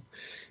 ethical,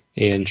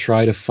 and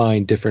try to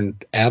find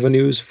different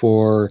avenues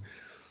for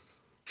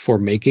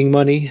making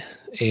money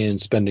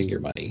and spending your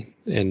money,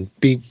 and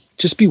be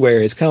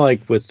wary. It's kind of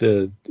like with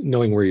the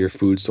knowing where your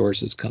food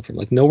sources come from,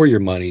 like know where your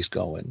money's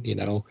going.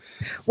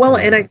 Well,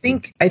 and uh,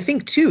 I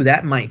think too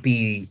that might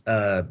be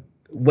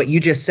what you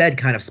just said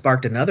kind of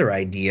sparked another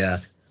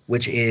idea,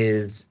 which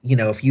is,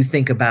 if you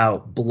think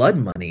about blood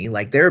money,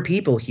 like there are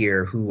people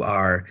here who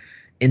are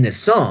in this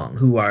song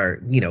who are,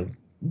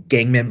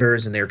 gang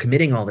members, and they're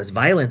committing all this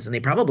violence, and they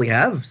probably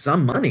have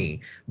some money,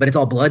 but it's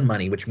all blood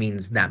money, which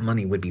means that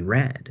money would be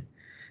red.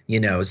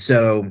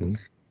 So mhm.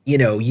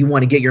 you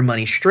want to get your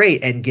money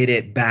straight and get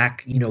it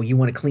back. You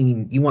want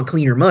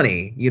cleaner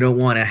money. You don't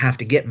want to have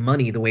to get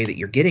money the way that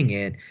you're getting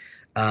it.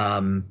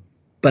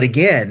 But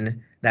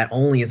again, that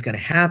only is going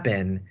to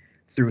happen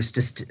through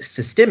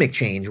systemic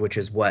change, which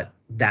is what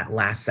that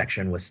last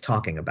section was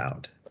talking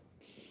about.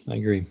 I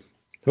agree.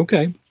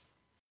 Okay,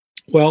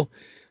 well,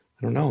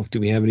 I don't know, do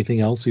we have anything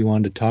else we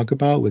wanted to talk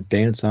about with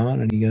Dance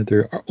On? Any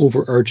other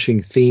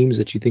overarching themes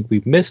that you think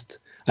we've missed?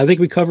 I think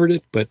we covered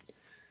it, but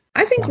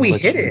I I think want to we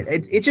let hit you.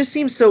 it. It just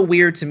seems so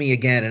weird to me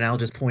again, and I'll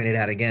just point it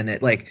out again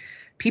that like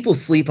people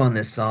sleep on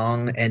this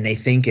song and they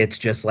think it's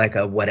just like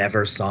a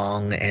whatever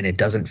song and it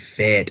doesn't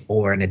fit,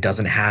 and it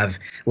doesn't have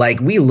like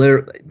we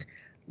literally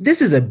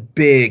this is a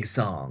big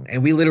song,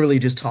 and we literally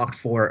just talked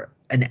for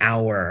an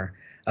hour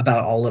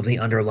about all of the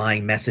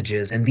underlying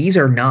messages, and these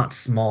are not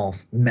small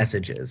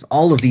messages.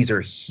 All of these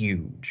are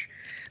huge.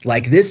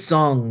 Like this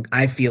song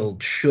I feel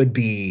should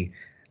be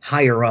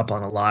higher up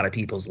on a lot of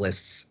people's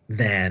lists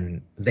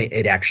than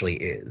it actually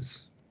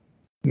is.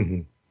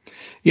 Mhm.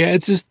 Yeah,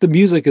 it's just the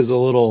music is a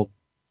little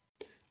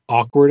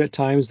awkward at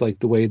times, like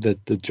the way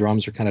that the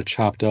drums are kind of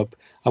chopped up.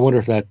 I wonder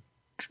if that,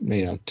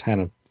 kind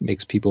of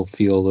makes people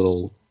feel a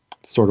little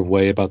sort of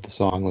way about the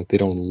song, like they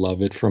don't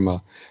love it from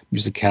a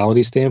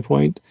musicality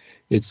standpoint.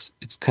 It's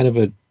kind of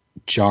a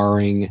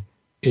jarring,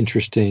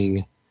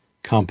 interesting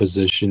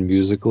composition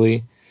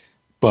musically,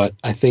 but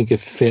I think it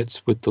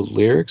fits with the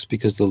lyrics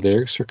because the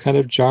lyrics are kind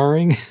of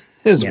jarring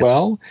as Yeah.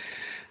 well.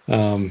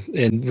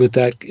 And with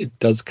that, it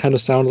does kind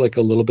of sound like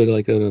a little bit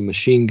like a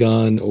machine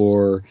gun,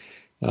 or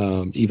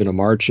even a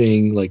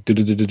marching, like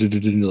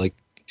do-do-do-do-do-do-do, like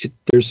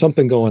there's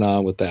something going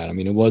on with that. I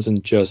mean, it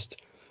wasn't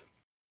just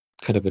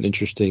kind of an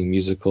interesting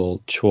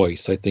musical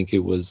choice. I think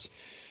it was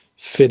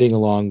fitting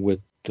along with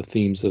the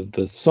themes of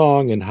the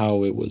song and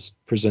how it was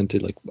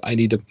presented. Like I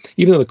need to,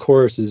 even though the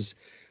chorus is,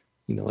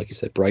 like you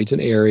said, bright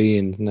and airy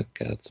and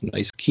got some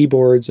nice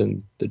keyboards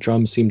and the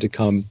drums seem to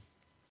come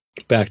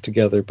back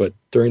together, but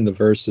during the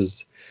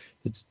verses,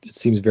 it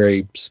seems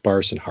very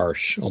sparse and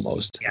harsh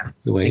almost, Yeah,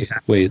 the way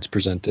exactly. it's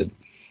presented,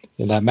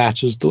 and that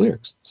matches the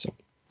lyrics. So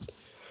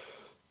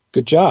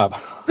good job,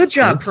 Good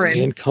job, Prince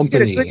and Prince. You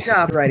did a good Company.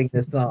 job writing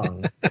this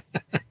song.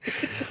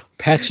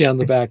 Pat you on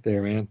the back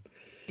there, man.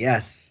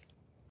 Yes.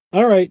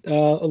 All right,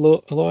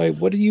 Aloy,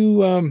 what do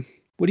you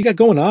got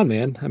going on,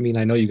 man? I mean,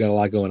 I know you got a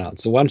lot going on,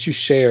 so why don't you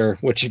share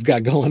what you've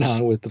got going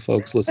on with the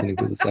folks listening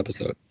to this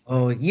episode?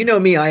 Oh, you know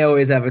me, I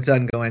always have a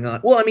ton going on.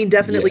 Well, I mean,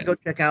 definitely Yeah. go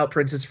check out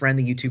Prince's Friend,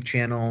 the YouTube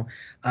channel.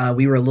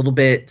 We were a little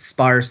bit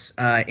sparse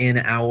in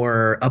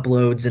our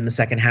uploads in the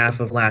second half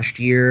of last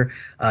year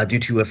due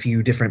to a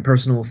few different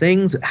personal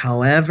things.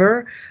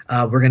 However,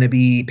 we're going to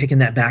be picking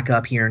that back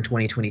up here in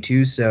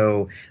 2022.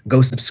 So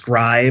go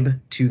subscribe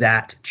to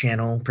that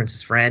channel,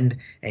 Prince's Friend,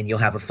 and you'll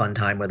have a fun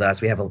time with us.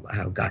 We have oh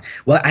God.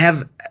 Well,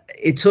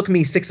 it took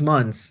me 6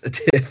 months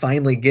to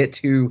finally get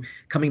to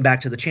coming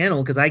back to the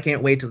channel because I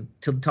can't wait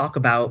to talk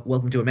about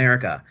Welcome to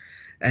America.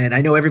 And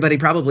I know everybody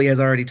probably has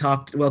already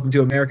talked Welcome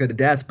to America to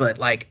death, but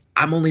like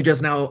I'm only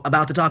just now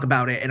about to talk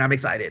about it, and I'm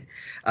excited.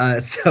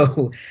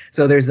 So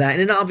there's that, and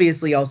then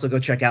obviously also go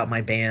check out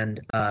my band,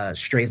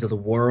 Strays of the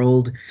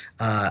World.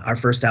 Our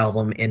first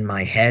album, In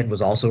My Head,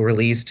 was also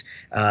released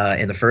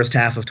in the first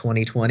half of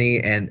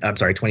 2020, and I'm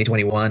sorry,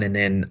 2021, and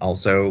then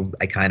also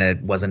I kind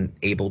of wasn't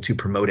able to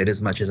promote it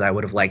as much as I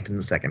would have liked in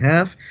the second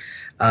half.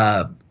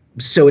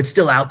 So it's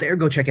still out there.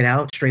 Go check it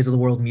out,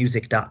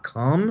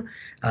 straysoftheworldmusic.com.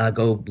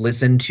 Go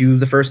listen to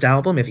the first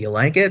album. If you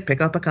like it,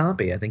 pick up a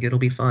copy. I think it'll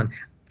be fun.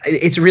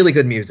 It's really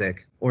good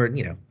music, or,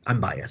 I'm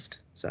biased.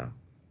 So,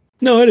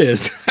 No, it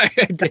is.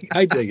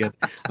 I dig it.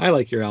 I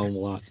like your album a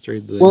lot.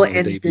 Straight the, well, the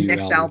and the debut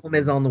next album. album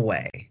is on the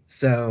way.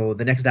 So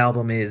the next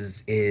album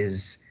is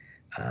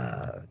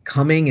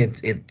coming.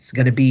 It's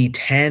going to be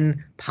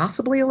 10,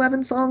 possibly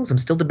 11 songs. I'm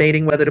still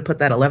debating whether to put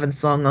that 11th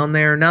song on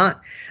there or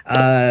not.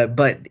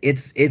 But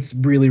it's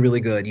really, really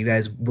good. You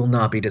guys will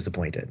not be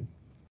disappointed.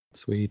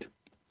 Sweet.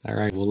 All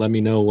right. Well, let me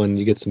know when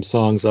you get some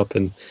songs up,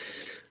 and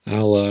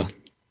I'll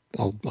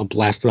I'll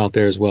blast them out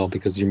there as well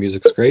because your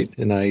music's great,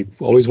 and I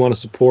always want to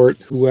support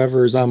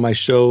whoever's on my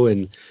show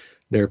and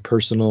their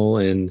personal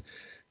and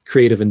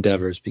creative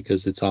endeavors,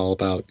 because it's all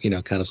about,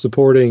 kind of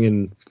supporting,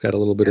 and got a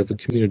little bit of a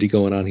community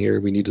going on here.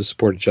 We need to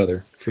support each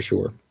other for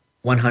sure.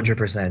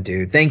 100%,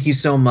 dude. Thank you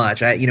so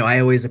much. I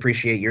always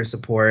appreciate your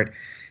support,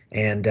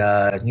 and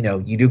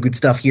you do good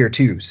stuff here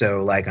too.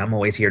 So like, I'm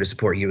always here to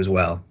support you as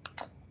well.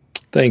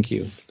 Thank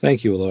you,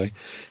 Eloy,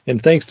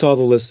 and thanks to all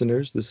the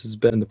listeners. This has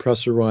been the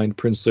Press Rewind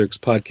Prince Lyrics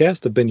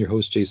podcast. I've been your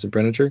host, Jason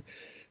Brenninger.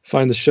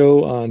 Find the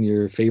show on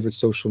your favorite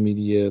social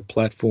media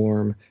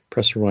platform,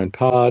 Press Rewind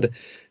Pod.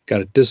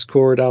 Got a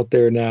Discord out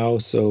there now,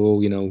 so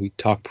we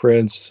talk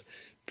Prince,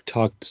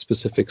 talk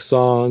specific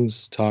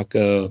songs, talk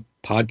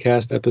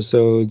podcast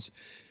episodes.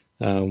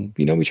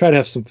 We try to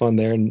have some fun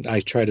there, and I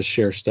try to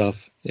share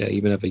stuff. Yeah,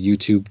 even have a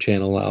YouTube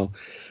channel now,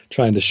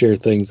 trying to share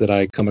things that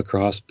I come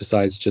across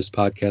besides just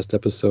podcast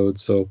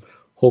episodes. So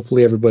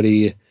hopefully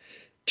everybody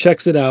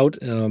checks it out.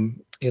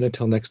 And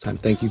until next time,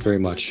 thank you very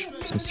much.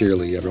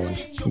 Sincerely, everyone.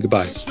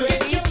 Goodbye.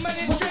 Everybody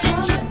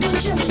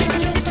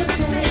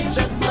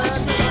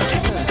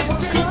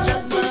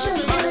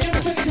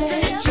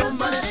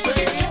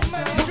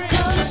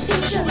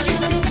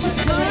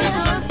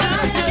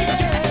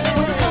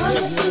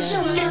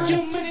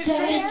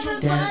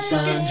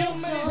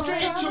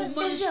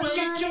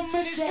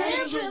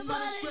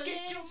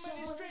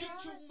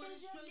get your money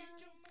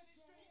straight.